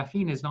cone in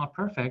graphene is not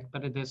perfect,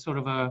 but it is sort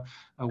of a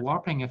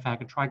warping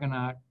effect, a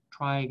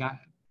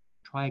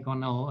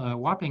trigonal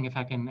warping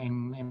effect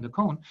in the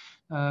cone,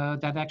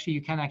 that actually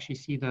you can actually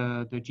see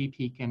the G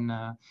peak in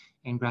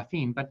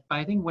graphene. But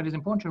I think what is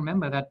important to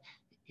remember that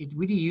it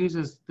really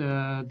uses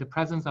the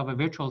presence of a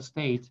virtual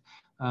state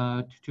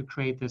to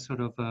create this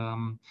sort of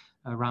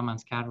Raman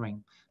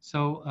scattering.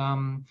 So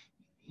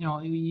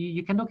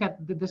you can look at,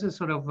 this is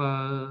sort of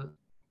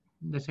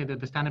let's say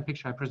the standard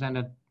picture I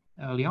presented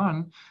early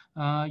on.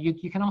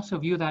 You can also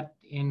view that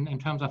in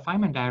terms of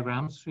Feynman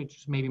diagrams, which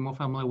is maybe more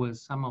familiar with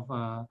some of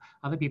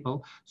other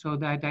people. So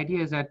the idea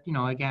is that,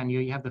 again,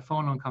 you have the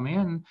phonon come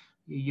in,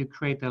 you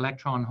create the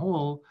electron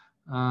hole,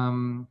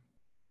 and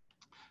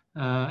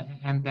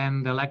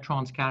then the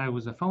electron scatter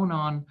with the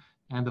phonon,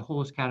 and the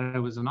hole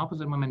scatter with an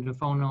opposite momentum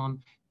phonon.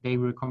 They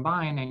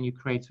recombine, and you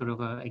create sort of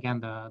again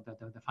the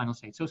final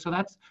state. So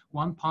that's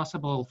one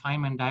possible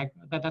Feynman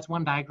diagram. That's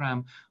one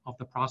diagram of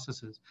the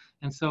processes.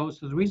 And so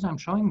the reason I'm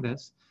showing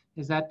this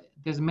is that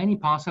there's many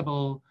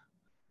possible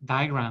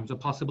diagrams or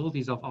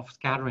possibilities of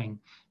scattering,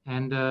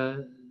 and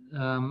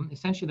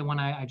essentially the one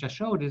I just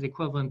showed is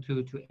equivalent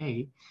to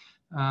A.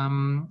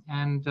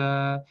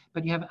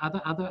 But you have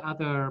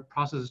other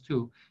processes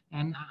too,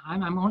 and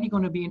I'm only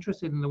going to be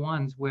interested in the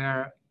ones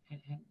where.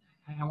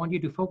 I want you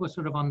to focus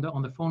sort of on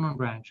the phonon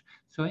branch.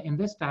 So in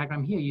this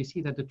diagram here, you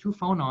see that the two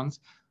phonons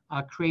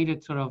are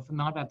created sort of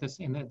not at the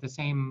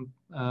same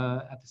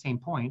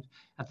point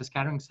at the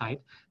scattering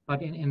site,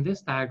 but in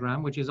this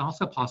diagram, which is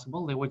also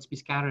possible, they would be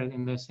scattered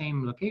in the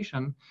same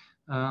location.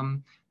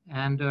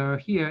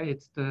 Here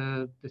it's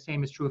the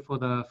same is true for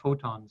the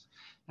photons.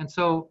 And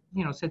so,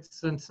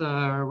 since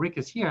Rick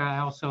is here, I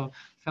also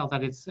felt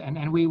that it's,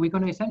 and we're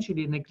going to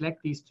essentially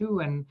neglect these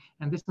two, and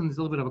this one is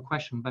a little bit of a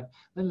question, but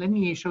let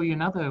me show you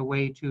another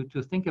way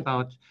to think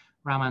about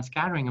Raman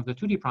scattering of the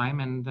 2D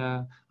prime, and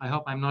I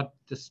hope I'm not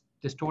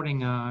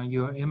distorting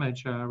your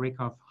image, Rick,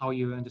 of how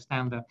you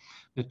understand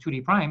the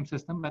 2D prime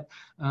system, but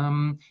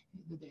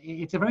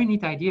it's a very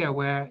neat idea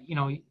where,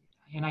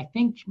 and I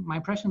think my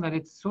impression that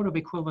it's sort of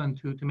equivalent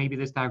to maybe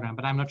this diagram,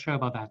 but I'm not sure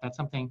about that. That's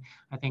something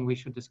I think we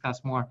should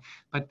discuss more.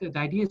 But the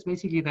idea is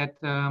basically that,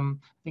 I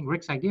think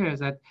Rick's idea is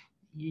that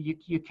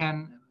you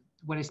can,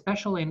 what is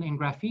special in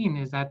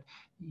graphene is that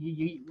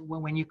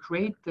when you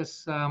create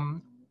this,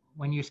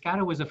 when you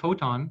scatter with a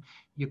photon,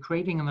 you're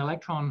creating an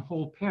electron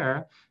hole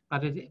pair,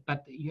 but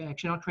you're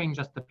actually not creating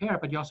just the pair,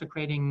 but you're also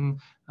creating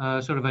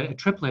sort of a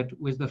triplet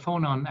with the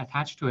phonon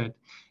attached to it.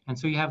 And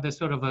so you have this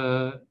sort of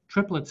a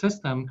triplet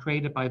system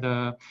created by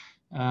the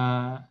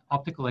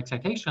optical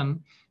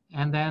excitation.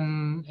 And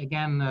then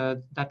again,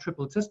 that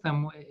triplet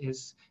system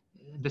is,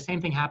 the same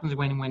thing happens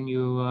when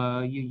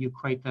you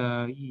create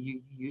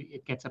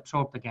it gets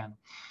absorbed again.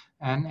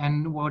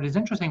 And what is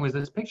interesting with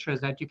this picture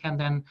is that you can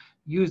then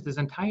use this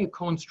entire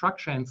cone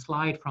structure and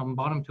slide from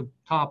bottom to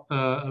top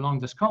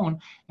along this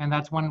cone. And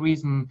that's one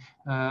reason,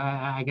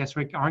 I guess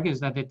Rick argues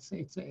that it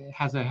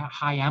has a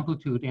high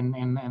amplitude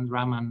in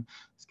Raman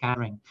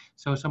scattering.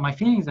 So my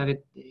feeling is that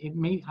it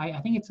may, I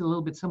think it's a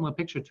little bit similar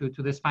picture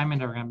to this Feynman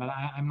diagram, but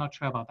I'm not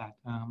sure about that.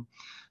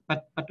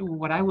 But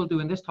what I will do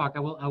in this talk, I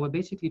will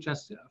basically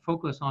just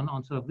focus on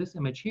sort of this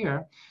image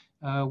here,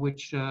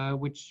 which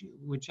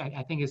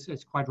I think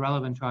is quite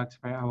relevant to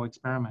our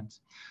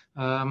experiments.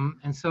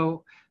 And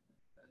so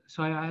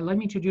let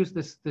me introduce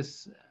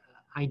this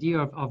idea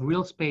of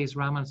real space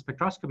Raman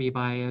spectroscopy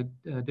by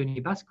Denis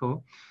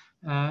Basco.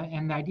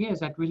 And the idea is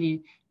that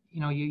really,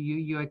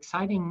 you're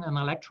exciting an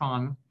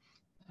electron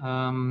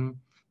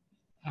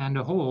and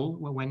a hole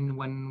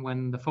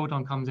when the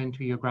photon comes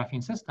into your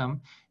graphene system,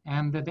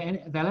 and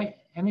the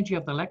energy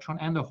of the electron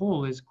and the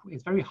hole is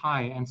very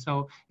high, and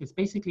so it's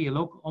basically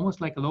almost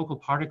like a local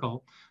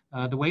particle.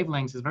 The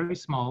wavelength is very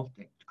small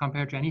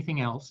compared to anything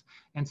else,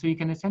 and so you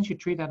can essentially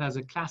treat that as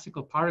a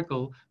classical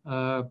particle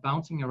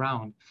bouncing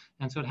around,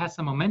 and so it has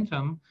some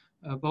momentum,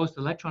 both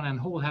electron and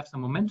hole have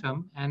some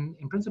momentum, and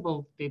in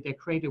principle, they're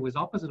created with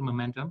opposite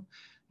momentum.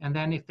 And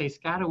then if they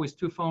scatter with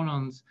two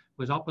phonons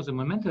with opposite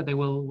momentum, they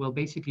will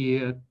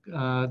basically,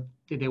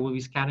 they will be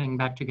scattering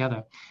back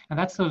together. And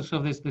that's so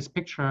this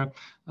picture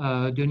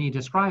Denis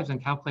describes and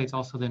calculates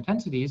also the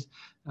intensities,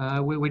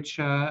 which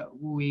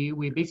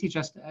we basically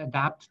just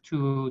adapt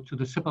to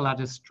the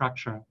superlattice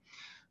structure.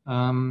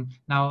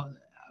 Now,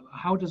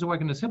 how does it work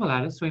in the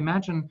superlattice? So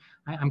imagine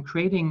I'm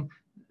creating,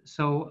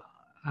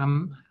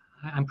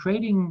 I'm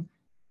creating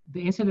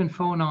the incident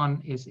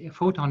photon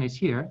is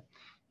here,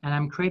 and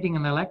I'm creating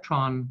an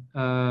electron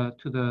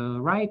to the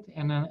right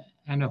and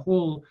a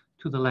hole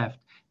to the left.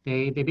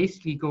 They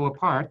basically go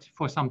apart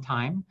for some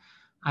time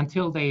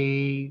until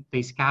they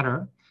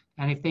scatter,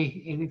 and if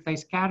they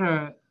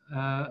scatter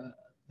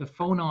the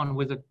phonon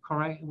with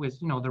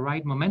the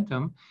right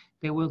momentum,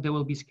 they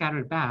will be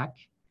scattered back,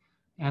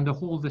 and the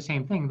hole the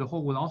same thing. The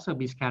hole will also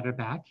be scattered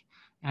back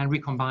and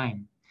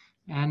recombine.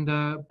 And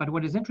but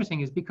what is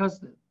interesting is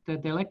because the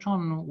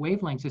electron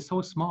wavelengths is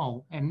so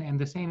small, and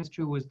the same is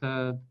true with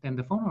the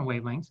phonon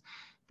wavelengths,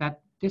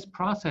 that this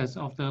process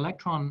of the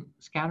electron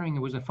scattering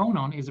with a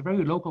phonon is a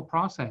very local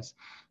process.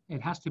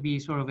 It has to be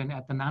sort of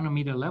at the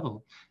nanometer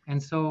level.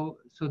 And so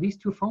these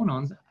two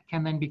phonons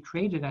can then be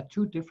created at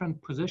two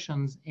different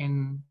positions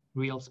in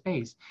real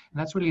space. And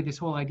that's really this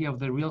whole idea of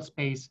the real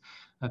space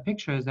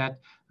picture, is that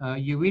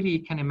you really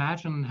can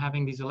imagine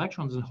having these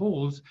electrons and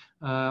holes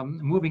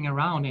moving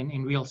around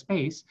in real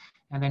space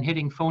and then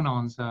hitting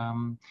phonons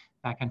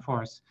back and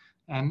forth.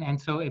 And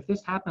so if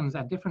this happens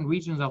at different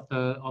regions of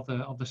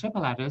the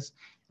superlattice,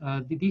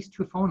 these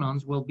two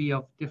phonons will be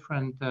of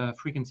different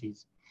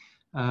frequencies.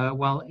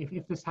 Well,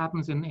 if this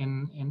happens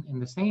in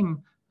the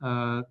same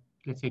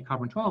let's say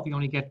carbon-12, you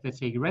only get, let's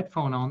say, red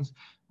phonons,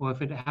 or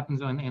if it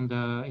happens in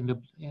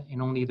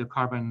only the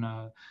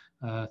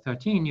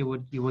carbon-13, you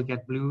would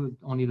get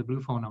only the blue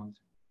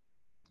phonons.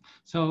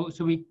 So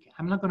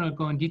I'm not going to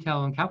go in detail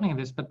on calculating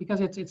this, but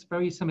because it's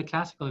very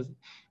semi-classical,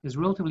 it's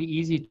relatively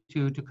easy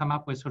to come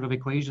up with sort of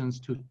equations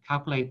to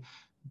calculate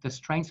the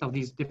strengths of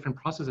these different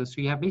processes.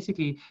 So you have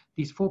basically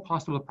these four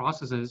possible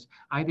processes.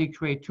 Either you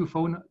create two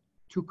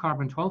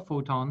carbon-12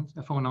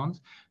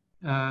 phonons,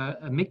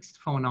 mixed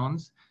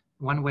phonons,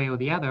 one way or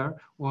the other,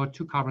 or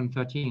two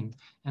carbon-13.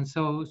 And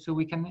so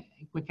we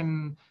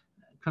can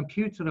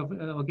compute sort of,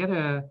 or get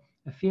a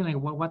feeling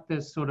of what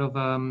this sort of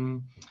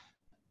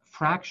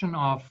fraction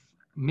of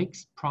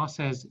mixed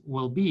process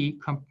will be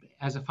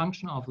as a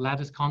function of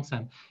lattice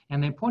constant.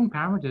 And the important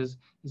parameters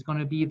is going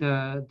to be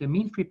the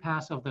mean free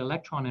pass of the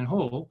electron and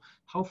hole,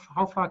 how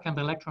far can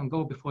the electron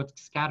go before it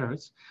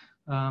scatters,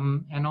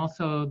 and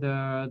also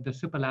the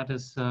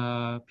superlattice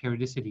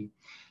periodicity.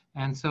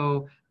 And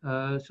so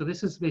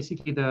this is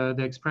basically the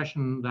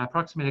expression, the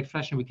approximate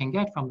expression we can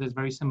get from this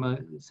very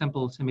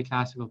simple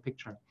semi-classical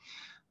picture.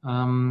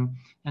 And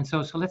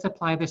so let's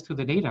apply this to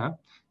the data.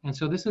 And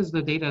so this is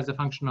the data as a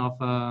function of,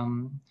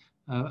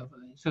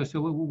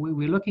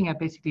 we're looking at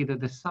basically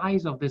the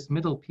size of this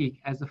middle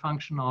peak as a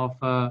function of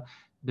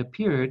the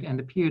period, and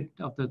the period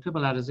of the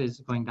superlattice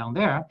is going down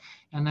there.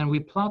 And then we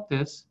plot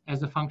this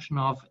as a function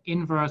of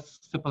inverse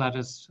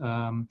superlattice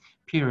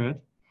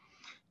period.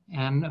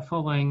 And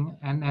following,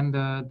 and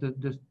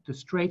the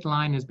straight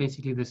line is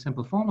basically the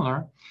simple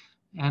formula,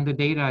 and the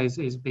data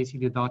is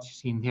basically the dots you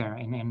see in here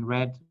in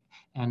red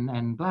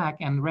and black.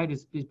 And red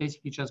is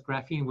basically just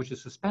graphene, which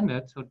is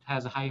suspended, so it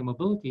has a higher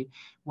mobility,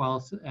 while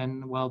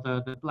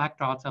the black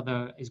dots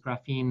is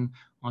graphene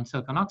on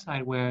silicon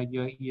oxide, where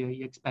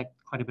you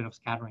expect quite a bit of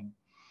scattering.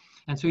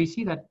 And so you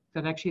see that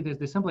actually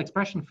the simple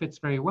expression fits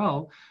very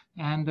well.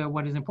 And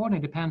what is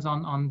important, it depends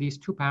on these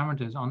two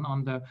parameters,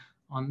 on the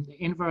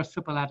inverse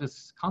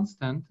superlattice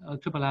constant,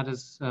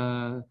 superlattice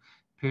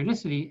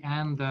periodicity,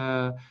 and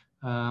the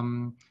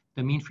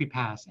mean free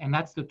pass. And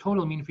that's the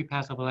total mean free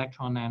pass of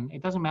electron. And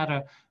it doesn't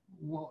matter,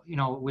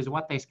 with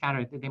what they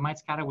scatter. They might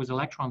scatter with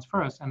electrons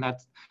first, and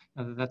that's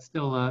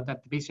still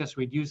that basically just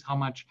reduce how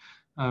much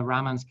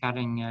Raman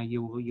scattering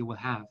you will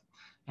have.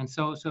 And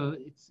so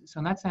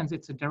in that sense,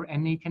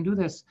 and you can do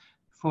this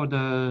for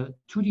the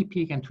 2D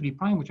peak and 2D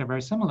prime, which are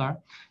very similar.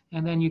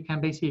 And then you can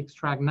basically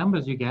extract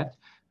numbers you get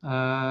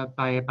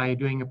by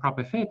doing a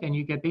proper fit, and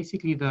you get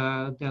basically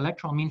the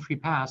electron mean free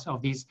pass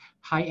of these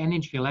high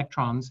energy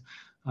electrons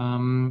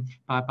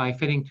by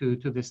fitting to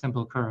this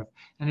simple curve.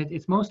 And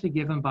it's mostly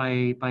given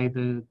by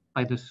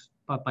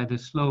the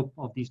slope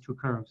of these two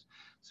curves.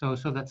 So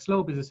that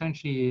slope is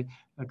essentially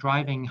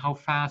driving how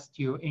fast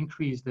you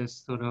increase this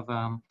sort of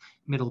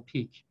middle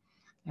peak.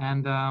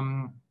 And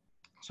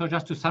so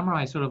just to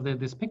summarize sort of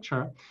this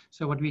picture,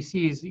 so what we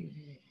see is,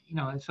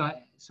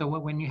 so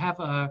when you have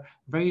a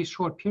very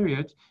short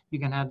period, you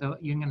can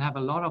have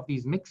a lot of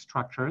these mixed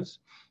structures.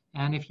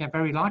 And if you have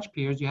very large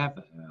periods, you have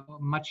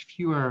much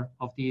fewer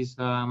of these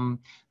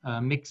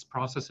mixed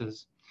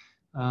processes.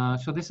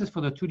 So this is for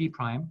the 2D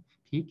prime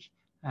peak.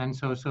 And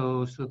so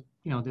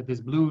this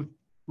blue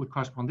would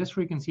correspond to this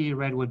frequency,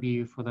 red would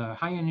be for the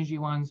high energy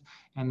ones,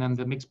 and then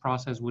the mixed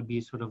process would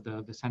be sort of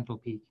the central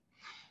peak.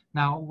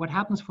 Now, what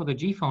happens for the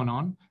G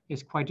phonon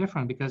is quite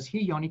different, because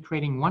here you're only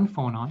creating one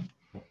phonon,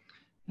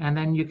 and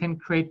then you can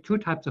create two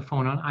types of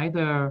phonon,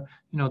 either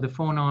the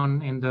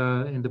phonon in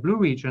the blue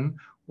region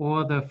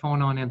or the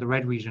phonon in the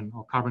red region,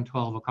 or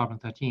carbon-12 or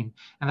carbon-13.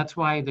 And that's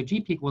why the G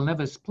peak will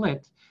never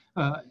split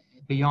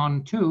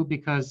beyond 2,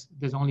 because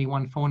there's only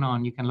one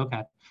phonon you can look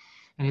at.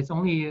 And it's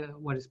only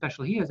what is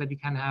special here is that you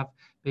can have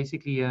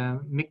basically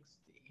mixed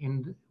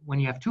in, when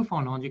you have two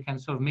phonons, you can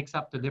sort of mix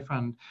up the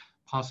different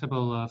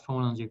possible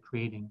phonons you're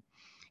creating.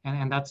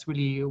 And that's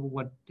really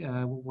what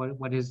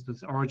is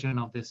the origin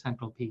of this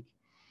central peak.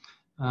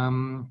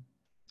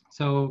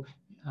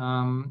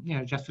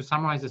 Just to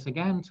summarize this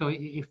again, so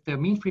if the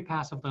mean free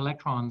pass of the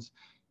electrons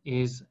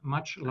is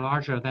much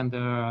larger than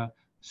the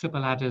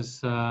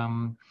superlattice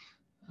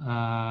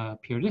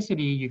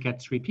periodicity, you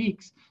get 3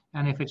 peaks.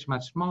 And if it's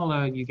much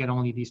smaller, you get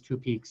only these 2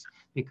 peaks,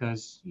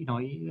 because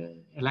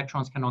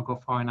electrons cannot go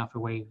far enough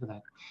away for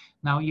that.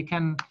 Now you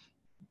can,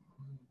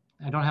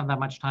 I don't have that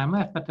much time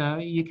left, but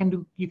you can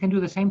do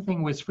the same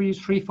thing with three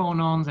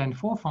phonons and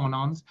 4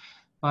 phonons,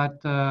 but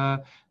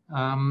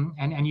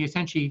and you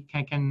essentially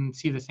can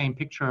see the same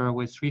picture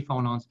with 3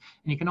 phonons.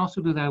 And you can also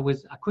do that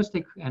with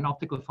acoustic and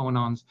optical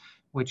phonons,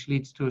 which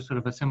leads to sort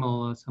of a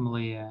similar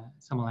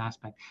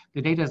aspect.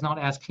 The data is not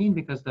as clean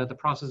because the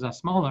processes are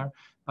smaller,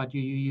 but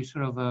you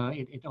sort of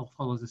it all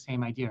follows the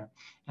same idea.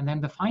 And then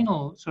the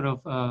final sort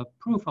of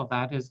proof of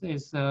that is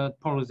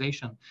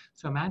polarization.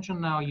 So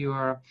imagine now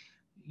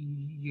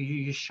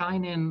you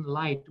shine in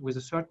light with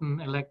a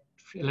certain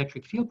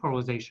electric field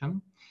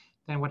polarization.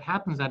 Then what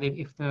happens that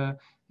if the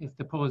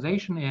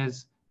polarization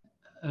is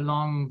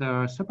along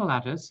the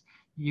superlattice,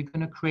 you're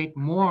going to create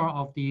more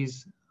of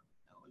these.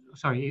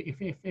 Sorry,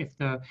 if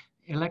the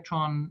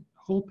electron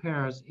hole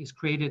pairs is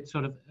created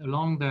sort of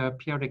along the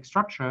periodic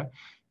structure,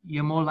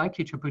 you're more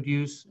likely to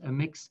produce a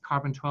mixed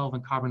carbon-12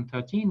 and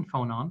carbon-13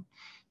 phonon.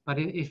 But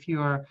if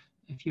your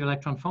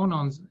electron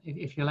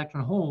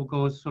hole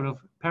goes sort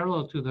of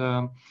parallel to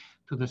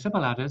the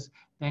superlattice,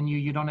 then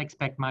you don't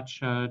expect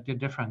much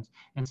difference.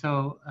 And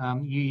so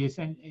you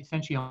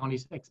essentially only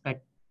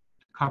expect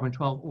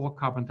carbon-12 or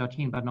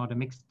carbon-13, but not a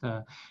mixed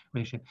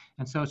ratio.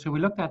 And so we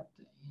looked at,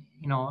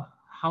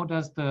 how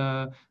does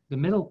the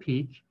middle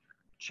peak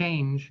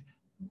change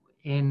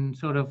in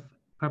sort of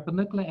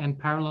perpendicular and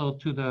parallel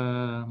to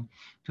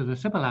the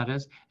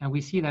superlattice? And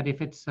we see that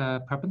if it's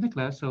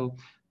perpendicular, so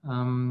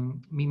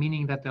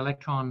meaning that the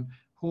electron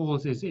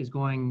holes is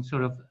going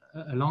sort of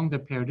along the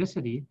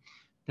periodicity,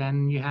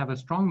 then you have a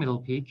strong middle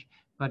peak.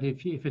 But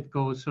if it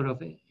goes sort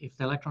of, if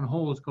the electron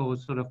holes go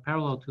sort of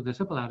parallel to the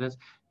superlattice,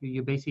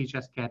 you basically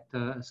just get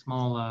a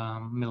small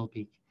middle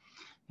peak.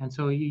 And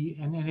so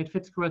and it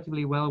fits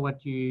relatively well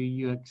what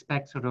you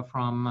expect sort of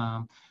from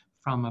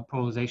a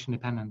polarization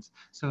dependence.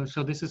 So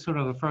this is sort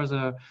of a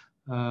further,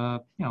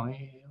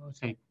 let's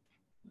say,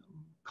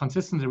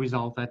 consistency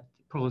result that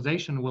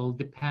polarization will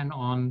depend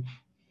on,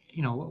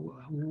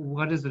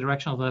 what is the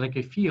direction of the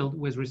electric field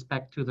with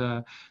respect to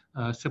the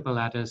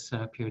superlattice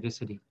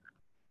periodicity.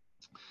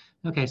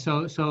 Okay,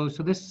 so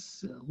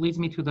this leads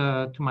me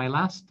to my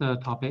last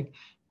topic,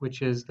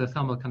 which is the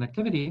thermal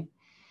conductivity.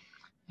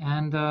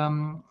 And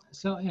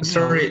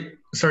sorry.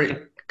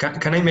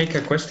 Can I make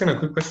a quick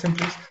question,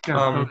 please?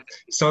 Sure.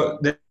 So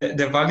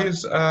the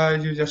values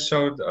you just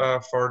showed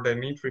for the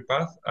mean free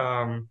path,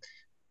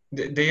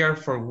 they are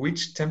for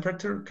which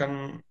temperature?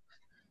 Can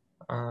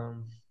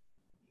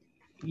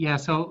yeah.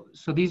 So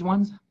these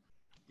ones.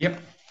 Yep.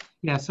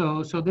 Yeah.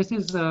 So this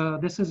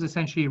is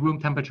essentially room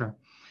temperature.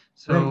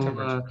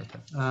 So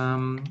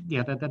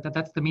yeah,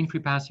 that's the mean free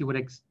pass you would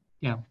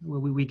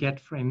we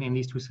get in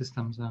these two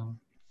systems.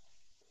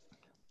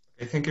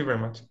 Okay, thank you very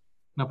much.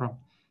 No problem.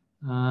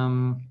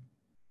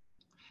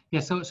 Yeah,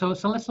 so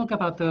let's look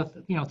about the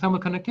thermal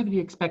conductivity.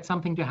 Expect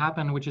something to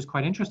happen which is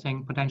quite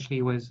interesting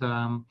potentially with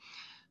the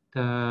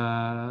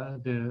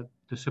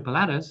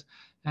superlattice.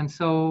 And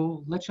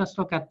so let's just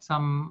look at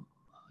some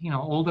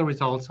older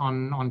results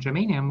on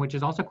germanium, which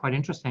is also quite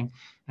interesting.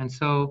 And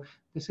so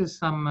this is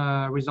some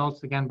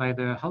results again by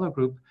the Haller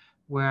group,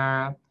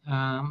 where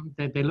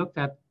they looked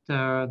at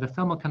the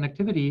thermal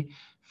conductivity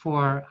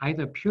for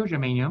either pure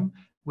germanium,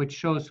 which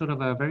shows sort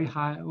of a very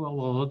high,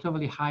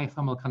 relatively high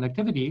thermal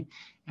conductivity.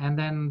 And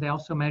then they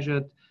also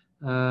measured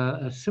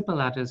a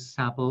superlattice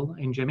sample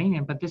in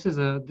germanium, but this is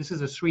a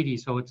 3D,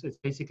 so it's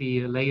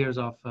basically layers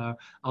of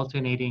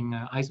alternating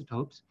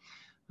isotopes.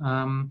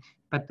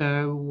 But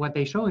what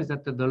they show is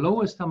that the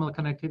lowest thermal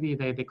conductivity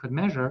they could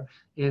measure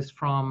is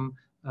from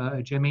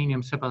a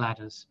germanium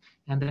superlattice,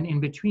 and then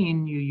in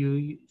between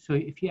so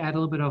if you add a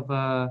little bit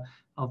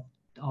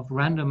of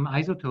random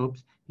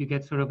isotopes, you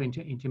get sort of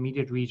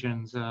intermediate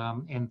regions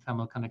in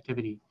thermal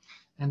conductivity.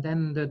 And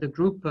then the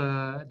group,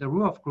 the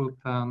Ruoff group,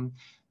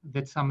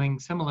 did something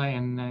similar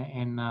in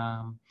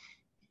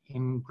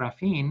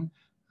graphene,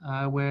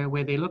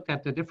 where they looked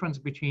at the difference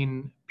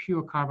between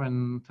pure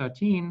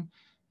carbon-13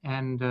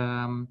 and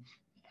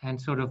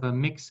sort of a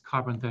mixed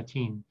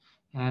carbon-13.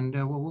 And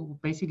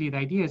basically the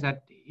idea is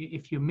that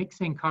if you're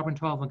mixing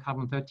carbon-12 and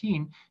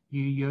carbon-13,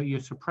 you're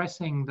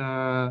suppressing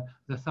the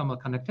thermal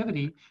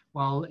conductivity,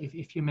 while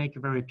if you make a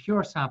very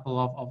pure sample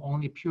of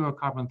only pure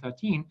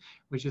carbon-13,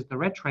 which is the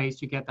red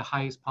trace, you get the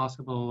highest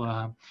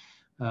possible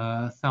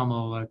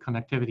thermal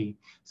conductivity.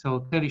 So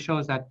it clearly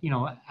shows that, you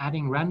know,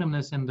 adding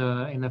randomness in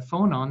the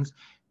phonons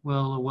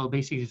will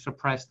basically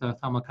suppress the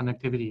thermal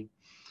conductivity.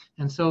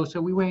 And so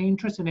we were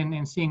interested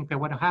in seeing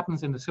what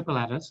happens in the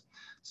superlattice.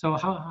 So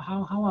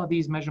how are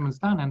these measurements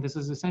done? And this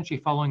is essentially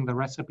following the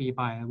recipe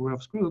by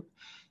Ruoff's group.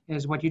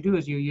 Is what you do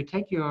is you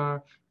take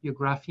your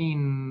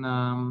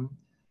graphene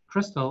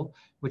crystal,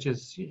 which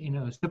is, you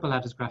know,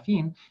 superlattice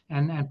graphene,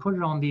 and put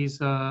it on these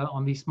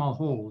small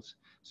holes.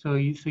 So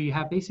you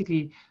have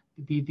basically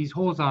these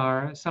holes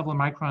are several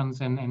microns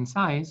in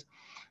size,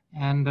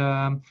 and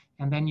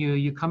then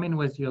you come in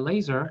with your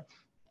laser,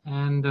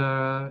 and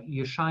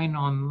you shine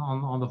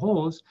on the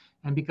holes,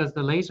 and because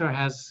the laser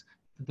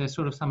there's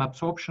sort of some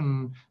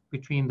absorption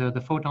between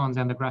the photons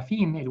and the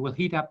graphene, it will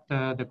heat up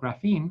the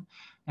graphene,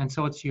 and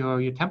so it's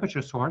your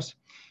temperature source.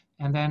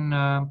 And then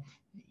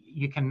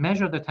you can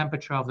measure the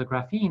temperature of the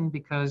graphene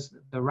because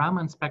the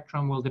Raman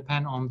spectrum will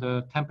depend on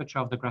the temperature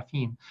of the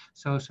graphene.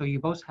 So you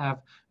both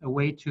have a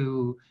way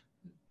to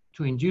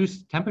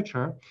induce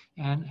temperature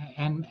and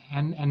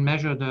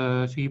measure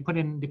so you put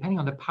in, depending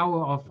on the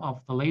power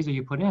of the laser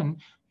you put in,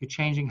 you're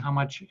changing how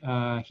much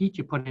heat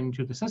you put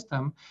into the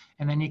system,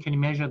 and then you can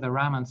measure the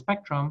Raman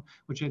spectrum,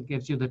 which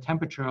gives you the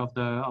temperature of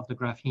the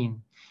graphene.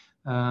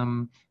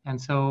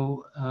 And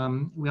so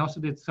we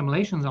also did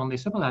simulations on the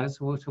superlattice.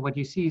 So what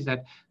you see is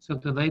that, so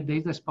the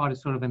laser spot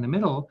is sort of in the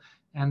middle,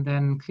 and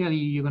then clearly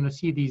you're going to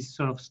see these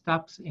sort of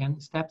steps in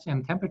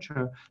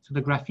temperature. So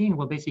the graphene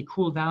will basically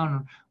cool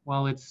down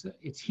while it's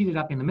heated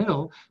up in the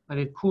middle, but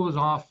it cools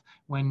off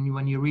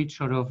when you reach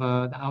sort of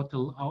the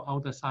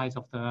outer sides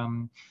of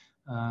the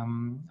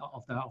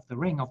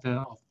ring, of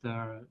the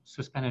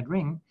suspended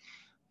ring,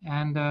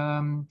 and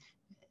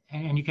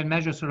you can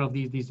measure sort of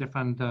these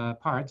different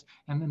parts.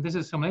 And then this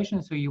is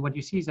simulation. So what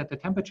you see is that the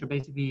temperature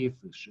basically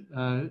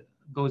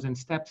goes in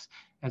steps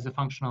as a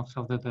function of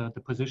sort of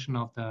the position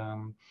of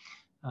the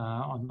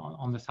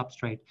on the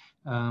substrate.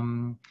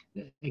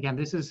 Again,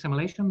 this is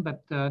simulation,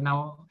 but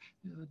now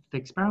the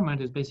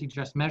experiment is basically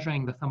just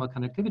measuring the thermal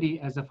conductivity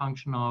as a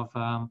function of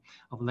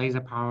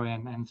laser power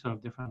and sort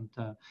of different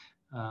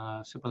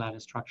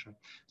superlattice structure.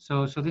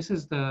 So this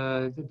is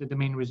the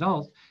main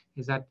result,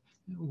 is that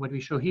what we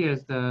show here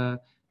is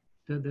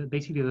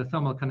basically the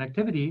thermal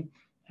conductivity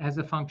as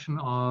a function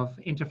of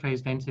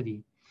interface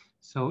density.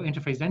 So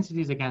interface density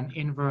is again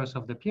inverse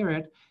of the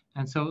period,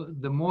 and so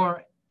the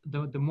more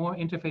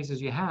interfaces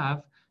you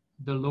have,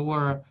 the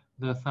lower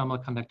the thermal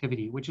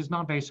conductivity, which is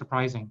not very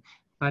surprising.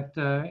 But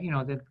you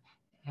know,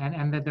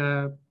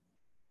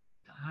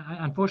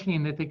 unfortunately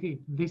in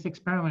this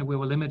experiment we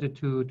were limited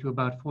to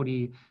about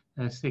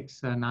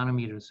 46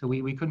 nanometers. So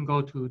we couldn't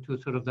go to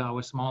sort of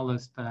our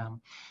smallest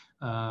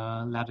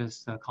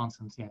lattice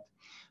constants yet.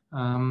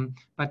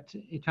 But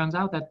it turns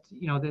out that,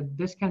 you know, that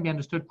this can be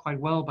understood quite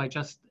well by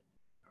just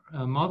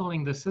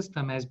modeling the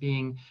system as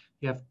being,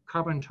 you have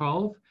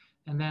carbon-12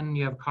 and then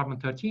you have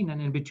carbon-13,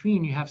 and in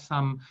between you have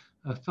some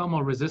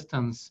thermal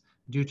resistance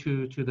due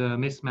to the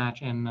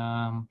mismatch in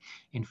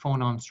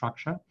phonon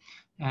structure,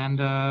 and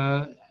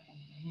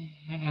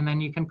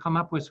then you can come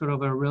up with sort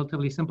of a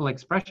relatively simple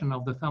expression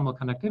of the thermal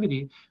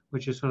conductivity,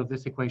 which is sort of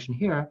this equation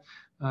here,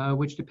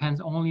 which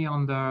depends only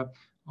on the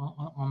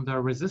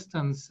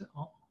resistance,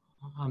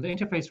 on the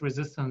interface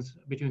resistance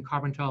between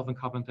carbon-12 and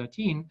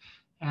carbon-13,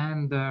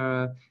 and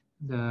the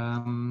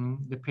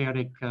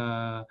periodic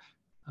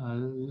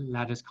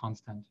lattice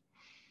constant,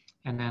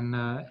 and then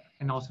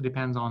and also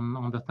depends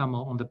on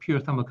the pure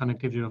thermal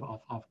conductivity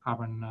of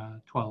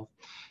carbon-12,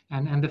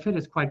 and the fit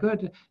is quite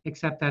good,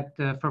 except that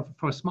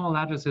for small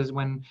lattices,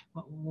 when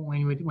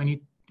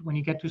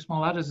you get to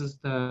small lattices,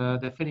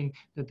 the fitting,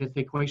 the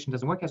equation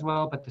doesn't work as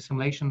well, but the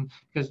simulation,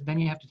 because then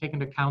you have to take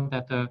into account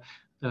that the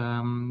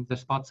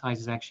spot size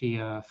is actually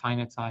a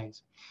finite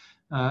size.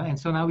 And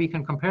so now we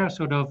can compare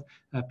sort of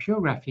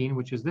pure graphene,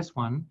 which is this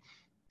one,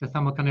 the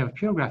thermal conductivity of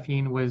pure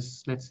graphene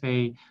was, let's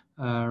say,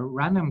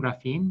 random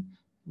graphene,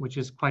 which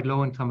is quite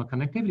low in thermal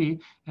conductivity.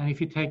 And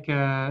if you take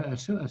a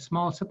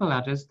small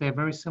superlattice, they're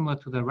very similar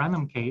to the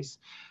random case.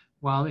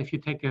 While if you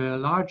take a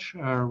large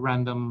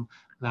random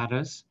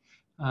lattice,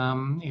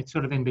 it's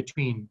sort of in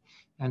between.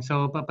 And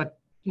so, but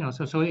you know,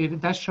 so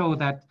it does show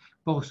that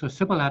both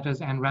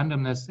superlattice and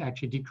randomness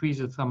actually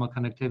decreases thermal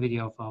conductivity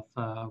of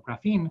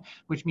graphene,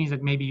 which means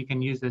that maybe you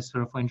can use this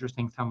sort of for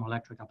interesting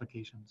thermoelectric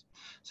applications.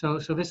 So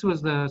this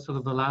was the sort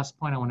of the last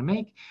point I want to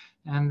make,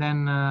 and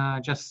then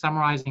just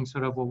summarizing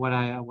sort of what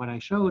I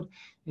showed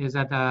is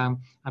that I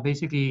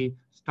basically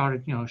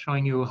started, you know,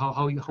 showing you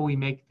how we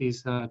make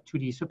these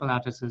 2D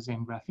superlattices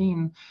in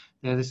graphene.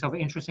 There's this sort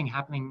of interesting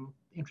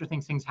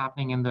things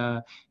happening in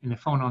the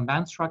phonon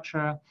band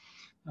structure.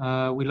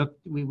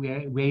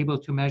 we're able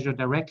to measure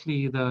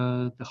directly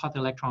the hot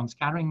electron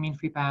scattering mean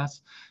free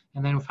path.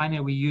 And then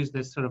finally, we use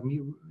this sort of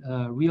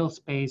real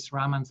space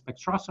Raman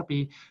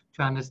spectroscopy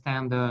to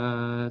understand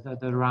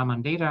the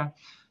Raman data.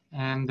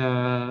 And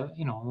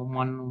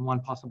one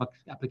possible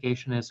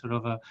application is sort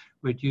of a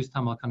reduced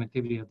thermal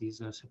conductivity of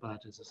these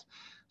superlattices.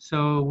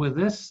 So with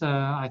this,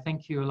 I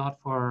thank you a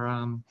lot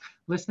for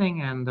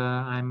listening, and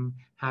I'm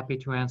happy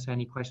to answer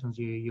any questions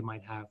you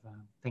might have.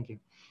 Thank you.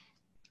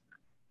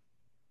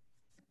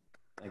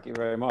 Thank you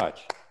very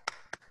much.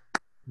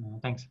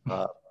 Thanks.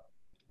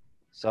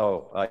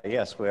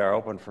 Yes, we are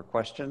open for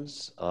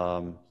questions.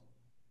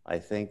 I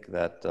think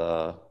that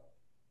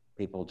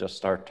people just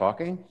start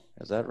talking.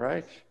 Is that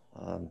right?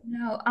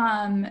 No.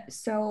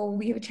 So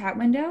we have a chat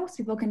window, so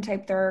people can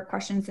type their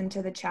questions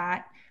into the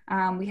chat.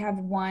 We have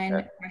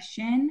one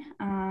question.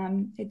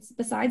 It's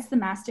besides the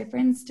mass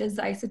difference, does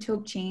the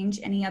isotope change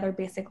any other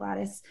basic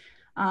lattice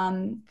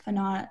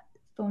phononic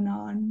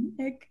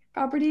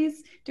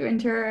properties? Do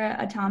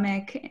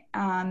interatomic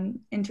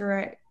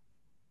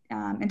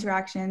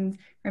interactions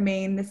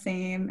remain the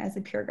same as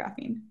the pure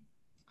graphene?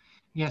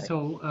 Yeah,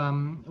 so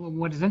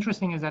what is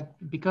interesting is that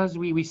because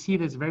we see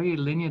this very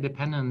linear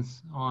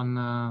dependence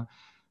on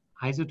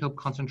isotope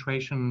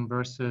concentration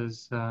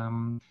versus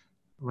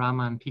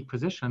Raman peak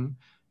position,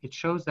 it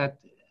shows that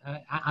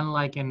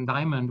unlike in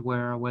diamond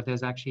where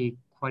there's actually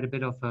quite a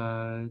bit of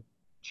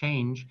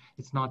change,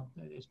 it's not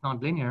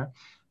linear.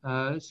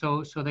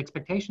 So the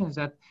expectation is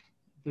that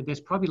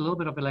there's probably a little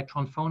bit of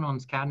electron phonon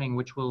scattering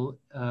which will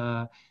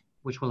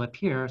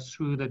appear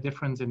through the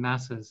difference in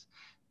masses.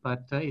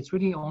 But it's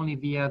really only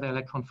via the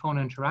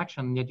electron-phonon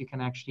interaction that you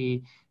can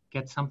actually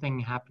get something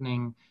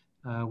happening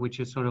which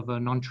is sort of a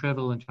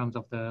non-trivial in terms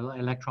of the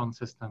electron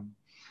system.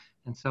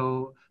 And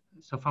so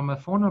from a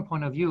phonon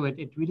point of view,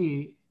 it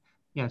really,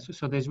 yeah,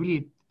 so there's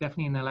really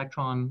definitely an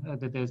electron,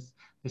 that there's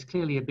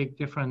clearly a big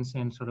difference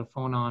in sort of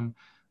phonon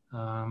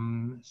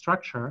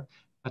structure.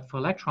 But for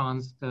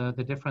electrons,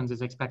 the difference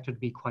is expected to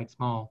be quite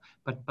small,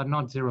 but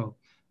not zero.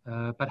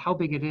 But how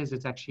big it is,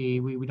 it's actually,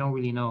 we don't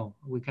really know.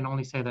 We can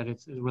only say that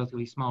it's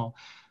relatively small.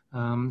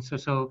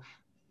 So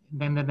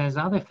then there's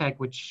another effect,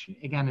 which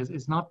again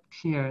is not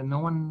clear.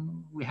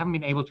 We haven't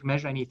been able to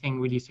measure anything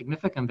really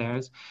significant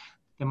there.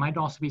 There might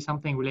also be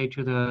something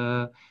related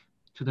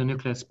to the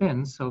nuclear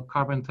spins. So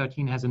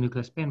carbon-13 has a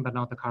nuclear spin, but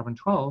not the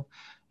carbon-12.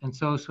 And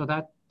so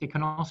that there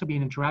can also be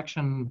an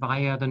interaction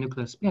via the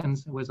nuclear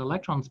spins with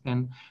electron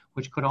spin,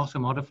 which could also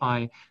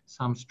modify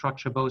some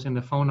structure both in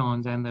the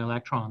phonons and the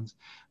electrons.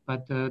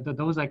 But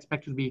those are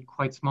expected to be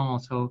quite small.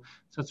 So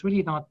it's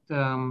really not,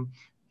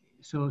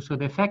 so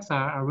the effects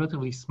are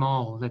relatively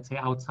small, let's say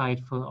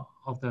outside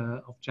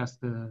of just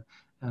the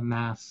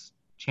mass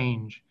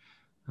change.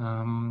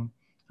 I'm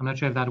not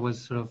sure if that was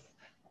sort of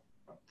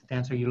the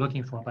answer you're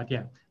looking for, but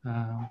yeah.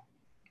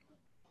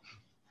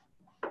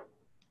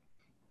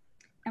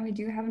 And we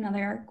do have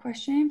another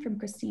question from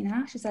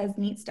Christina. She says,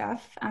 neat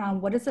stuff.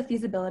 What is the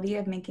feasibility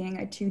of making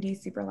a 2D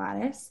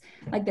superlattice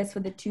like this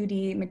with a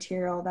 2D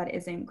material that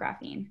isn't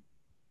graphene?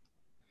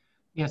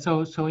 Yeah,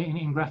 so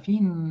in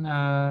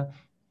graphene,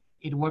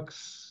 it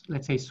works,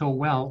 let's say, so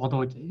well,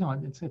 although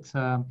it's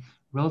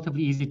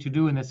relatively easy to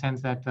do in the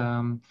sense that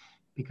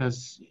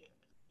because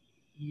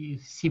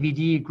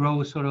CVD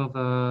grows sort of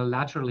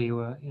laterally,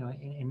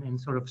 in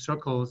sort of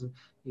circles.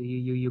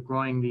 You're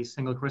growing these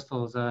single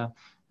crystals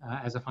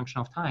as a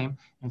function of time,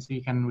 and so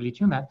you can really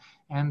tune that.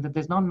 And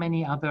there's not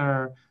many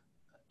other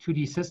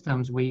 2D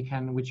systems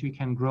which we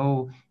can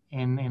grow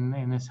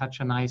in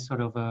such a nice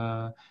sort of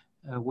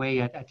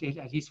way, at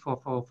least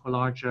for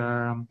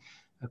larger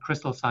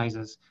crystal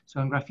sizes.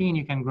 So in graphene,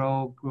 you can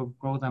grow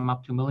them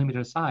up to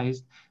millimeter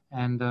sized,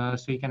 and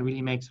so you can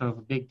really make sort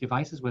of big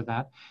devices with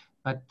that.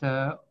 But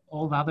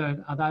all the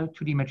other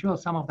 2D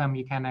materials, some of them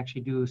you can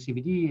actually do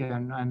CVD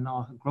and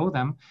grow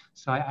them.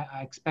 So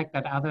I expect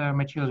that other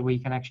materials where you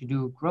can actually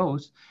do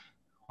growth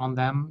on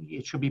them,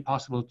 it should be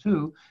possible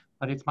too,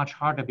 but it's much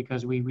harder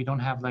because we don't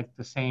have like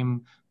the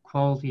same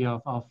quality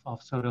of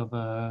sort of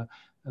a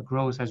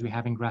growth as we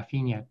have in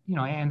graphene yet.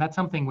 And that's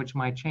something which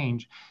might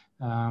change,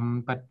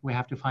 but we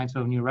have to find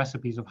sort of new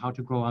recipes of how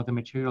to grow other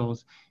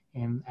materials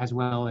as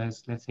well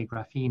as, let's say,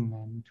 graphene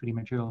and 2D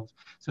materials.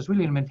 So it's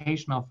really a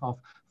limitation of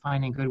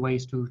finding good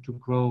ways to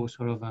grow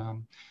sort of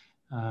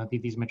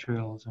these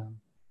materials.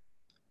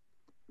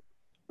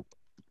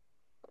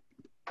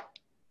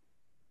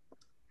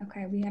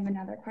 Okay, we have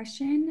another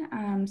question.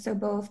 So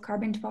both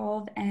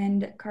carbon-12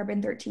 and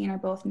carbon-13 are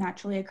both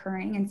naturally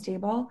occurring and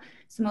stable.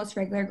 So most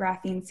regular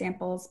graphene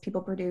samples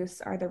people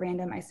produce are the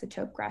random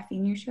isotope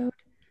graphene you showed?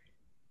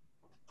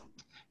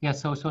 Yeah,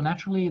 so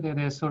naturally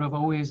there's sort of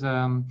always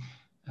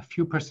a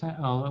few percent,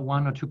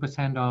 1 or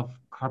 2% of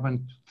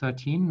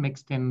carbon-13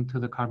 mixed into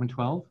the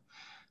carbon-12.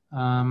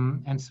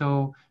 And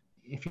so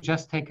if you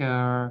just take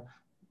it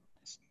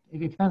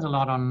depends a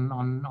lot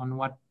on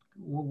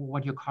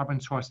what your carbon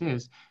source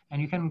is,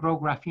 and you can grow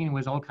graphene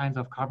with all kinds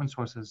of carbon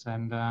sources.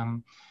 And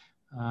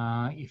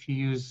if you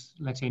use,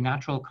 let's say,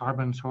 natural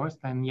carbon source,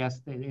 then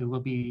yes, it will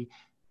be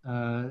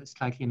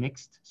slightly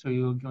mixed, so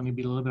you'll only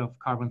be a little bit of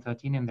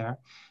carbon-13 in there.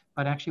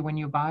 But actually, when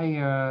you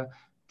buy,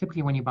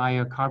 typically when you buy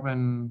a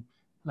carbon,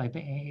 like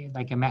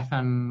a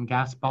methane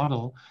gas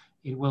bottle,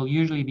 it will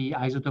usually be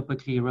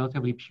isotopically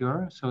relatively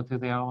pure, so that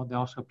they're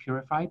also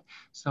purified.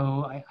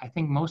 So I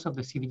think most of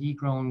the CVD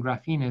grown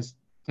graphene is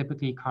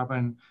typically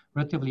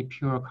relatively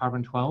pure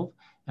carbon-12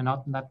 and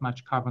not that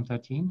much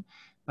carbon-13.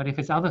 But if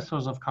it's other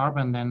sources of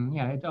carbon, then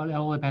yeah, it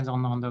all depends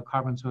on the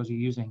carbon source you're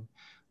using.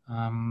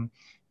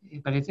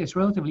 But it's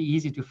relatively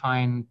easy to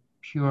find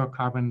pure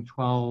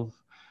carbon-12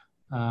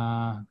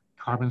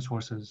 carbon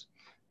sources.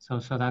 So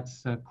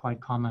that's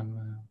quite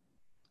common.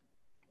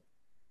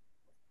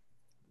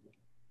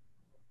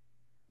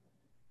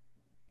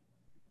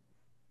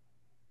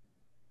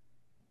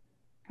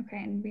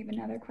 Okay, and we have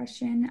another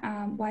question.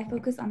 Why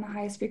focus on the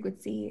highest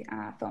frequency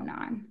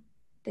phonon,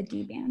 the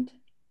D band?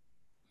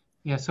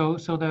 Yeah, so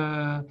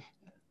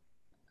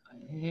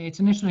it's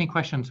an interesting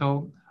question.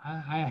 So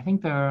I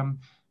think the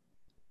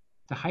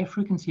high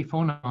frequency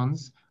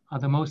phonons are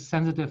the most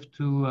sensitive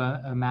to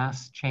a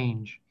mass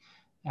change.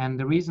 And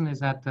the reason is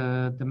that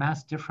the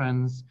mass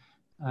difference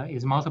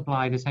is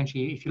multiplied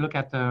essentially. If you look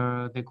at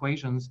the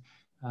equations,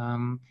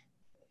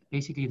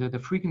 basically the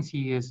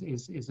frequency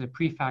is a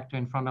prefactor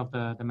in front of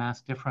the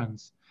mass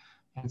difference.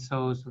 And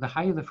so the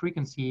higher the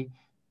frequency,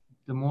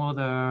 the more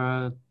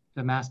the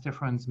mass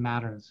difference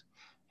matters.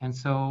 And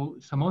so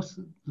a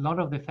lot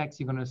of the effects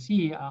you're going to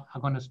see you're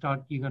going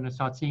to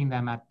start seeing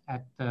them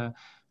at the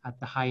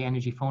high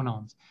energy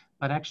phonons.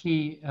 But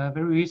actually,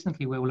 very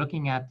recently, we were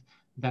looking at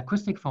the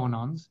acoustic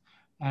phonons,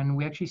 and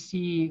we actually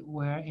see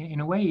where, in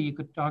a way, you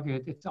could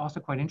argue it's also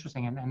quite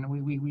interesting. And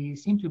we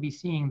seem to be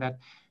seeing that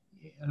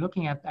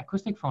looking at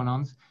acoustic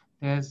phonons,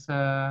 there's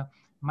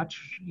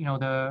much,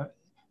 the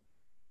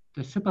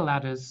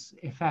superlattice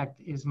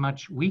effect is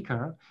much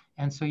weaker.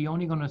 And so you're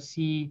only going to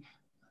see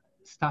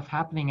stuff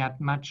happening at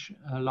much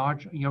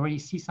you already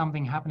see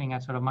something happening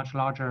at sort of much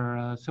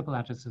larger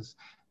superlattices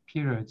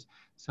periods.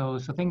 So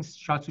things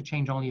start to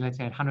change only, let's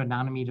say, at 100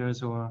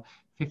 nanometers or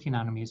 50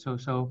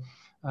 nanometers. So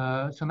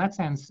in that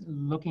sense,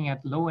 looking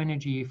at low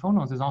energy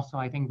phonons is also,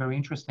 I think, very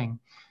interesting.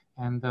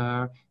 And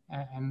the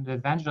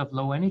advantage of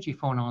low energy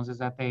phonons is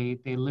that they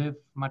live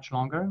much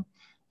longer.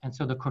 And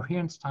so the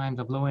coherence times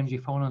of low energy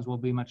phonons will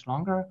be much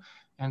longer.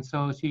 And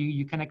so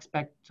you can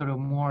expect sort of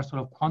more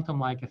sort of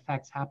quantum-like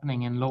effects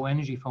happening in low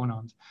energy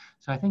phonons.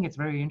 So I think it's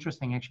very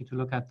interesting actually to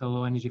look at the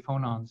low energy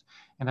phonons.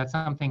 And that's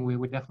something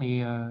we're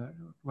definitely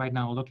right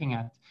now looking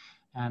at.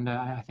 And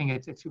I think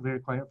it's very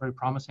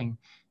promising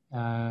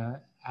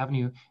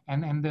avenue.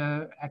 And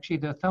actually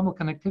the thermal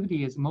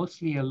conductivity is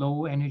mostly a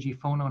low energy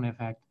phonon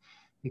effect,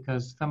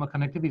 because thermal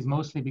conductivity is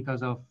mostly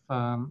because of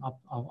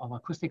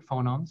acoustic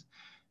phonons.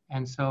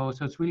 And so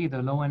it's really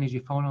the low energy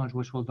phonons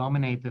which will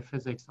dominate the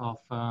physics of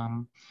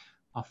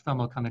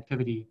thermal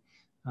conductivity.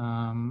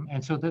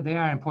 And so they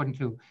are important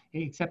too,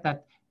 except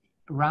that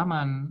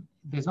Raman,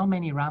 there's not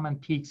many Raman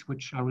peaks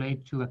which are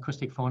related to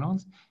acoustic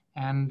phonons.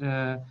 And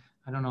I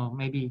don't know,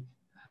 maybe,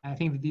 I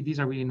think these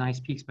are really nice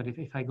peaks, but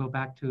if I go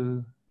back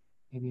to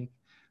maybe,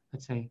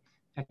 let's say,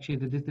 actually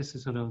this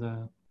is sort of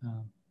the,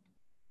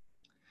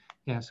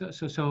 yeah,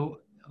 so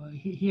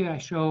here I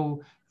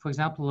show, for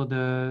example,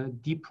 the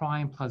D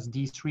prime plus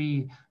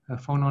D3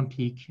 phonon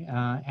peak,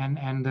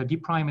 and the D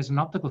prime is an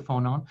optical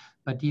phonon,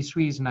 but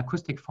D3 is an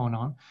acoustic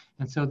phonon.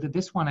 And so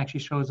this one actually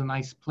shows a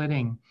nice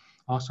splitting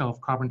also of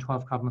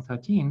carbon-12,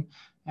 carbon-13.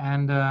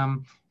 And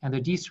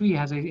the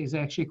D3 is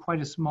actually quite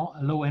a small,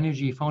 low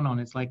energy phonon.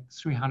 It's like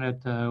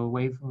 300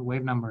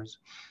 wave numbers.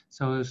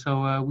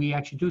 So we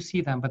actually do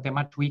see them, but they're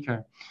much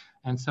weaker.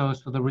 And so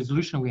the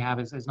resolution we have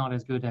is not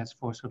as good as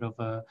for sort of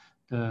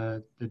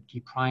the D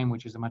prime,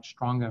 which is a much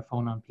stronger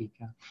phonon peak.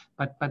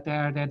 But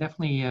they're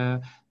definitely,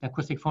 the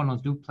acoustic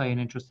phonons do play an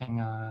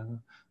interesting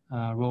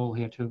role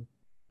here too.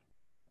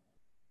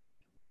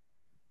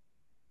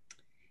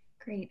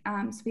 Great.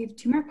 So we have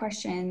 2 more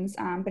questions,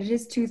 but it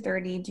is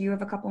 2:30. Do you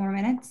have a couple more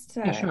minutes?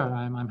 Yeah, sure.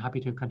 I'm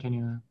happy to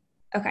continue.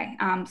 Okay,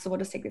 so we'll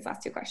just take these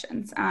last 2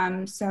 questions.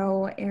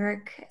 So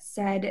Eric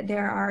said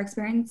there are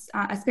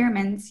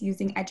experiments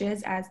using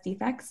edges as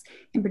defects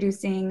in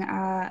producing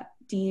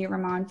D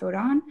Raman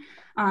photon.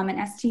 An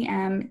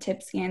STM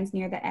tip scans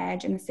near the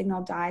edge and the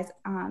signal dies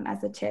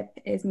as the tip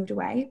is moved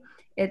away.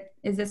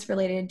 Is this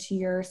related to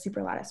your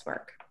superlattice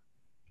work?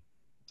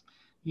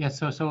 Yeah,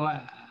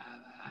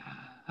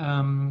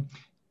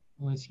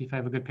 let's see if I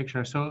have a good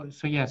picture. So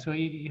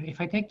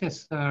if I take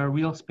this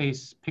real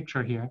space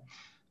picture here,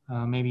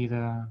 maybe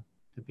the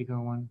bigger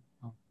one.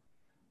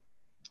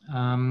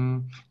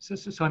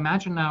 So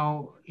imagine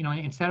now,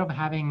 instead of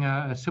having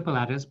a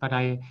superlattice, but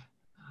I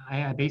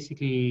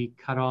basically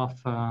cut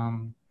off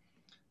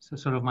so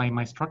sort of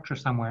my structure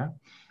somewhere.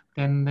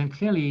 Then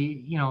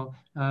clearly,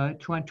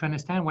 to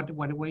understand what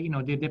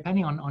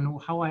depending on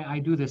how I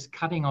do this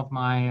cutting of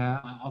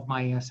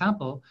my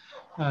sample,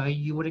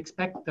 you would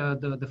expect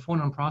the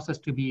phonon process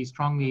to be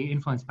strongly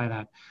influenced by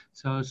that.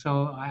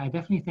 So I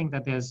definitely think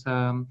that there's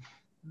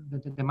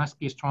there must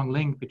be a strong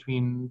link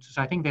between.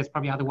 So I think there's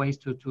probably other ways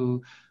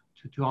to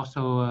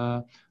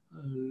also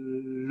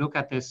look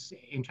at this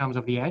in terms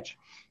of the edge.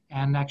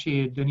 And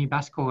actually, Denis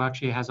Basco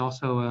actually has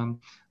also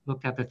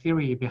looked at the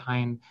theory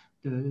behind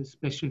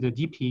especially the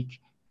D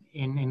peak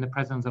in the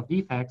presence of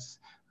defects,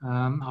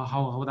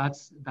 how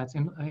that's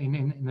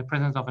in the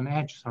presence of an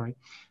edge, sorry.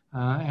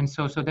 And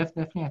so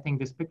definitely I think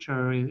this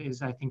picture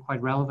is I think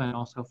quite relevant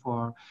also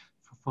for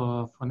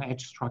an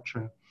edge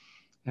structure.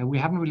 We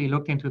haven't really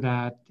looked into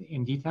that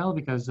in detail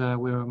because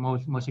we're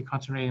mostly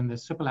concentrating on the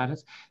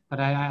superlattice, but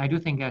I do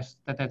think that's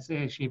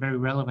actually very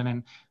relevant,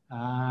 and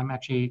I'm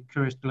actually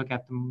curious to look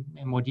at them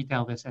in more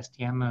detail, this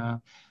STM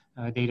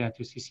data,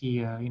 to see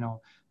you know,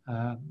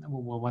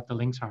 what the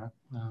links are.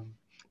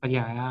 But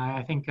yeah,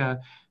 I think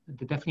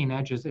definitely an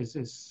edge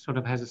is sort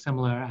of has a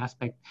similar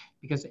aspect,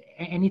 because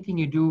anything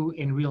you do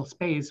in real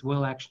space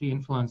will actually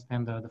influence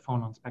then the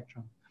phonon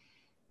spectrum.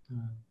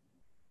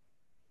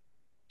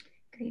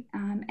 Great.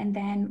 And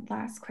then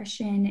last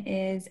question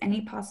is,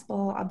 any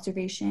possible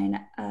observation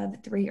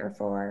of 3 or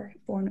 4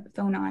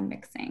 phonon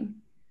mixing?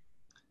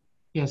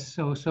 Yes,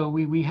 so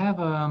we have,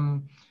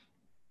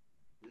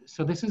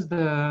 so this is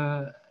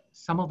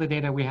some of the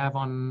data we have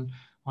on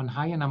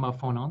higher number of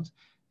phonons.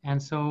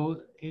 And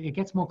so it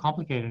gets more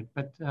complicated,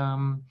 but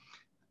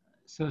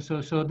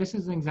so this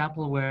is an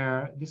example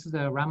where this is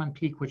a Raman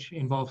peak which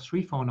involves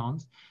 3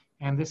 phonons,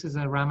 and this is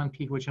a Raman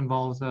peak which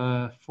involves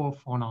 4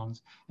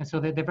 phonons. And so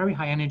they're very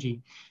high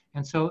energy.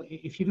 And so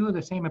if you do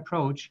the same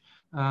approach,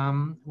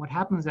 what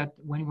happens that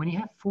when you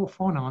have 4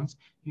 phonons,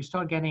 you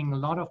start getting a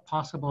lot of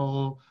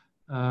possible,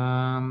 you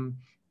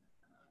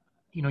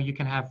know, you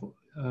can have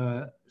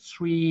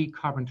 3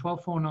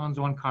 carbon-12 phonons,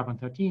 1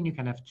 carbon-13. You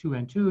can have 2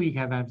 and 2. You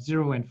can have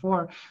 0 and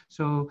 4.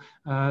 So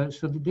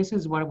this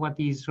is what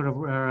these sort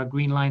of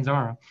green lines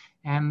are,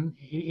 and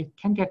it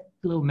can get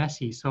a little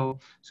messy. So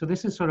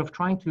this is sort of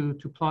trying to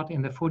plot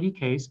in the 4D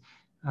case,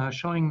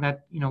 showing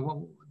that, you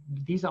know,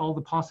 these are all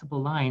the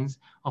possible lines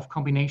of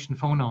combination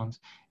phonons,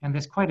 and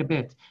there's quite a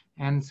bit.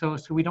 And so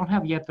we don't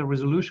have yet the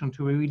resolution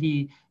to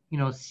really, you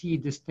know, see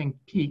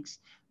distinct peaks.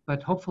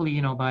 But hopefully,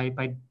 you know,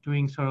 by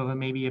doing sort of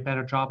maybe a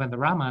better job in the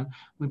Raman,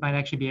 we might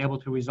actually be able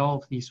to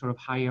resolve these sort of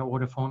higher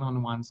order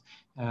phonon ones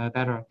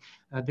better.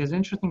 There's an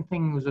interesting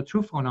thing with the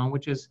true phonon,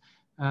 which is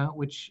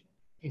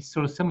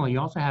sort of similar.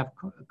 You also have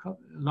a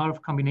lot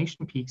of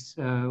combination peaks,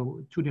 a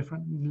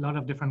lot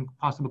of different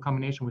possible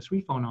combination with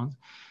 3 phonons,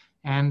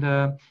 and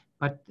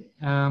but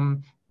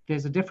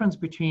there's a difference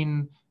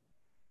between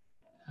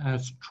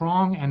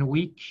strong and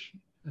weak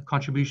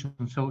contribution.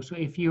 So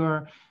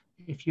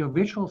if your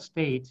virtual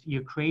state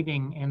you're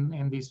creating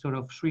in this sort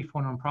of 3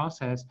 phonon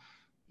process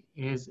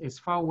is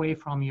far away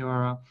from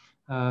your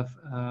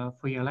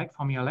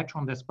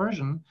electron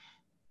dispersion,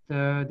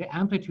 the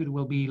amplitude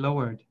will be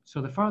lowered.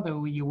 So the farther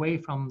you away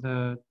from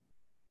the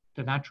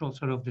natural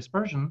sort of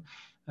dispersion,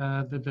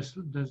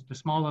 the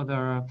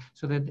smaller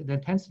so the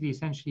intensity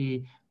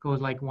essentially goes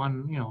like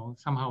 1, you know,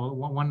 somehow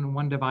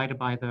one divided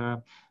by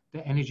the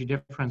energy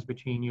difference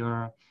between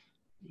your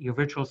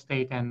virtual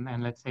state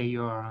and let's say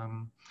your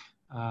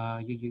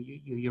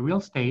real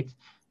state.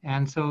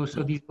 And so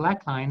these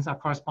black lines are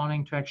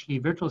corresponding to actually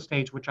virtual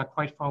states which are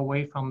quite far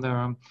away from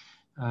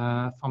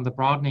the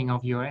broadening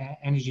of your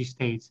energy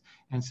states.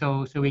 And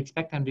so we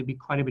expect them to be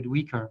quite a bit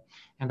weaker.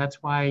 And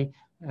that's why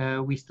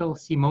we still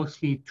see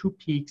mostly 2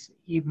 peaks,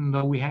 even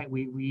though we have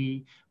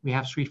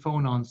 3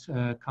 phonons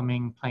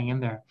playing in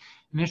there.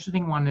 An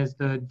interesting one is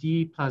the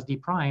D plus D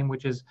prime,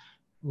 which is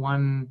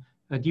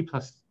D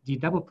plus D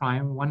double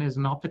prime. One is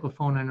an optical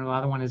phonon, and the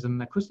other one is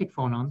an acoustic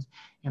phonons.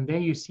 And there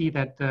you see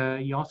that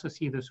you also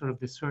see the sort of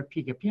this 3rd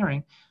peak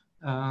appearing,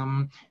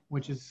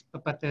 which is,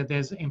 but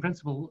there's in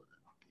principle,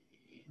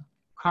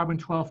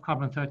 carbon-12,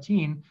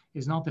 carbon-13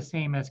 is not the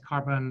same as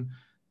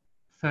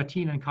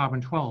carbon-13 and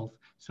carbon-12.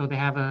 So they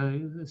have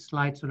a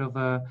slight sort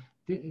of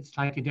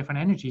slightly different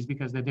energies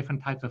because they're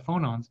different types of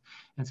phonons.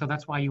 And so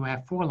that's why you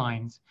have 4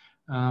 lines.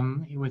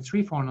 With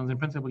 3 phonons, in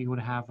principle, you would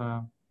have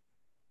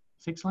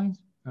 6 lines.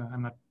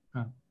 I'm not,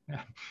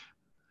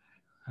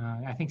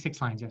 I think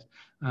 6 lines, yes.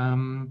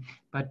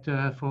 But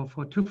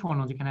for 2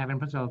 phonons, you can have in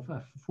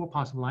principle 4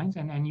 possible lines,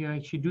 and you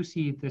actually do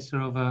see this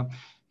sort of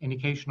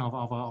indication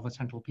of a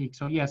central peak.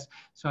 So yes,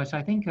 so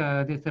I think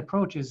this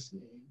approach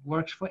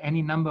works for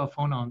any number of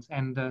phonons,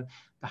 and the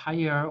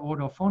higher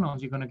order of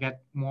phonons, you're going to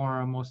get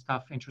more and more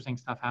stuff, interesting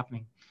stuff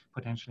happening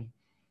potentially.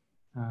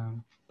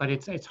 But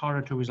it's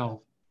harder to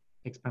resolve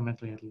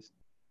experimentally, at least.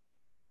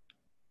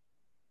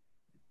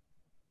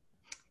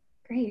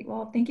 Great.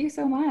 Well, thank you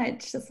so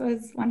much. This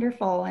was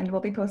wonderful. And we'll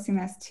be posting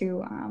this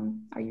to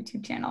our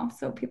YouTube channel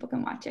so people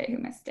can watch it who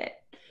missed it.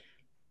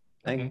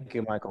 Thank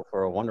you, Michael,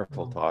 for a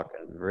wonderful talk,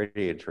 and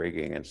really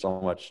intriguing, and so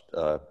much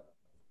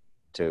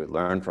to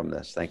learn from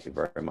this. Thank you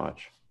very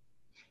much.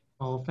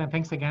 Well,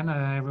 thanks again,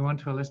 everyone,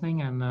 for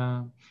listening, and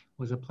it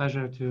was a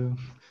pleasure to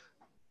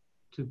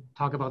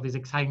talk about this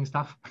exciting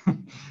stuff.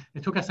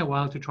 It took us a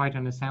while to try to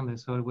understand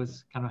this, so it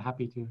was kind of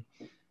happy to,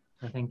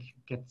 I think,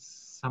 get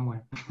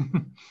somewhere.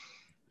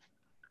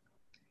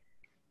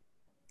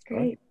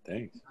 Great.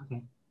 Thanks.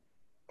 Okay.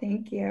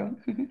 Thank you.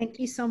 Thank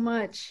you so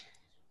much.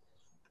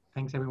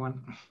 Thanks,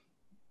 everyone.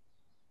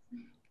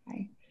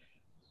 Bye.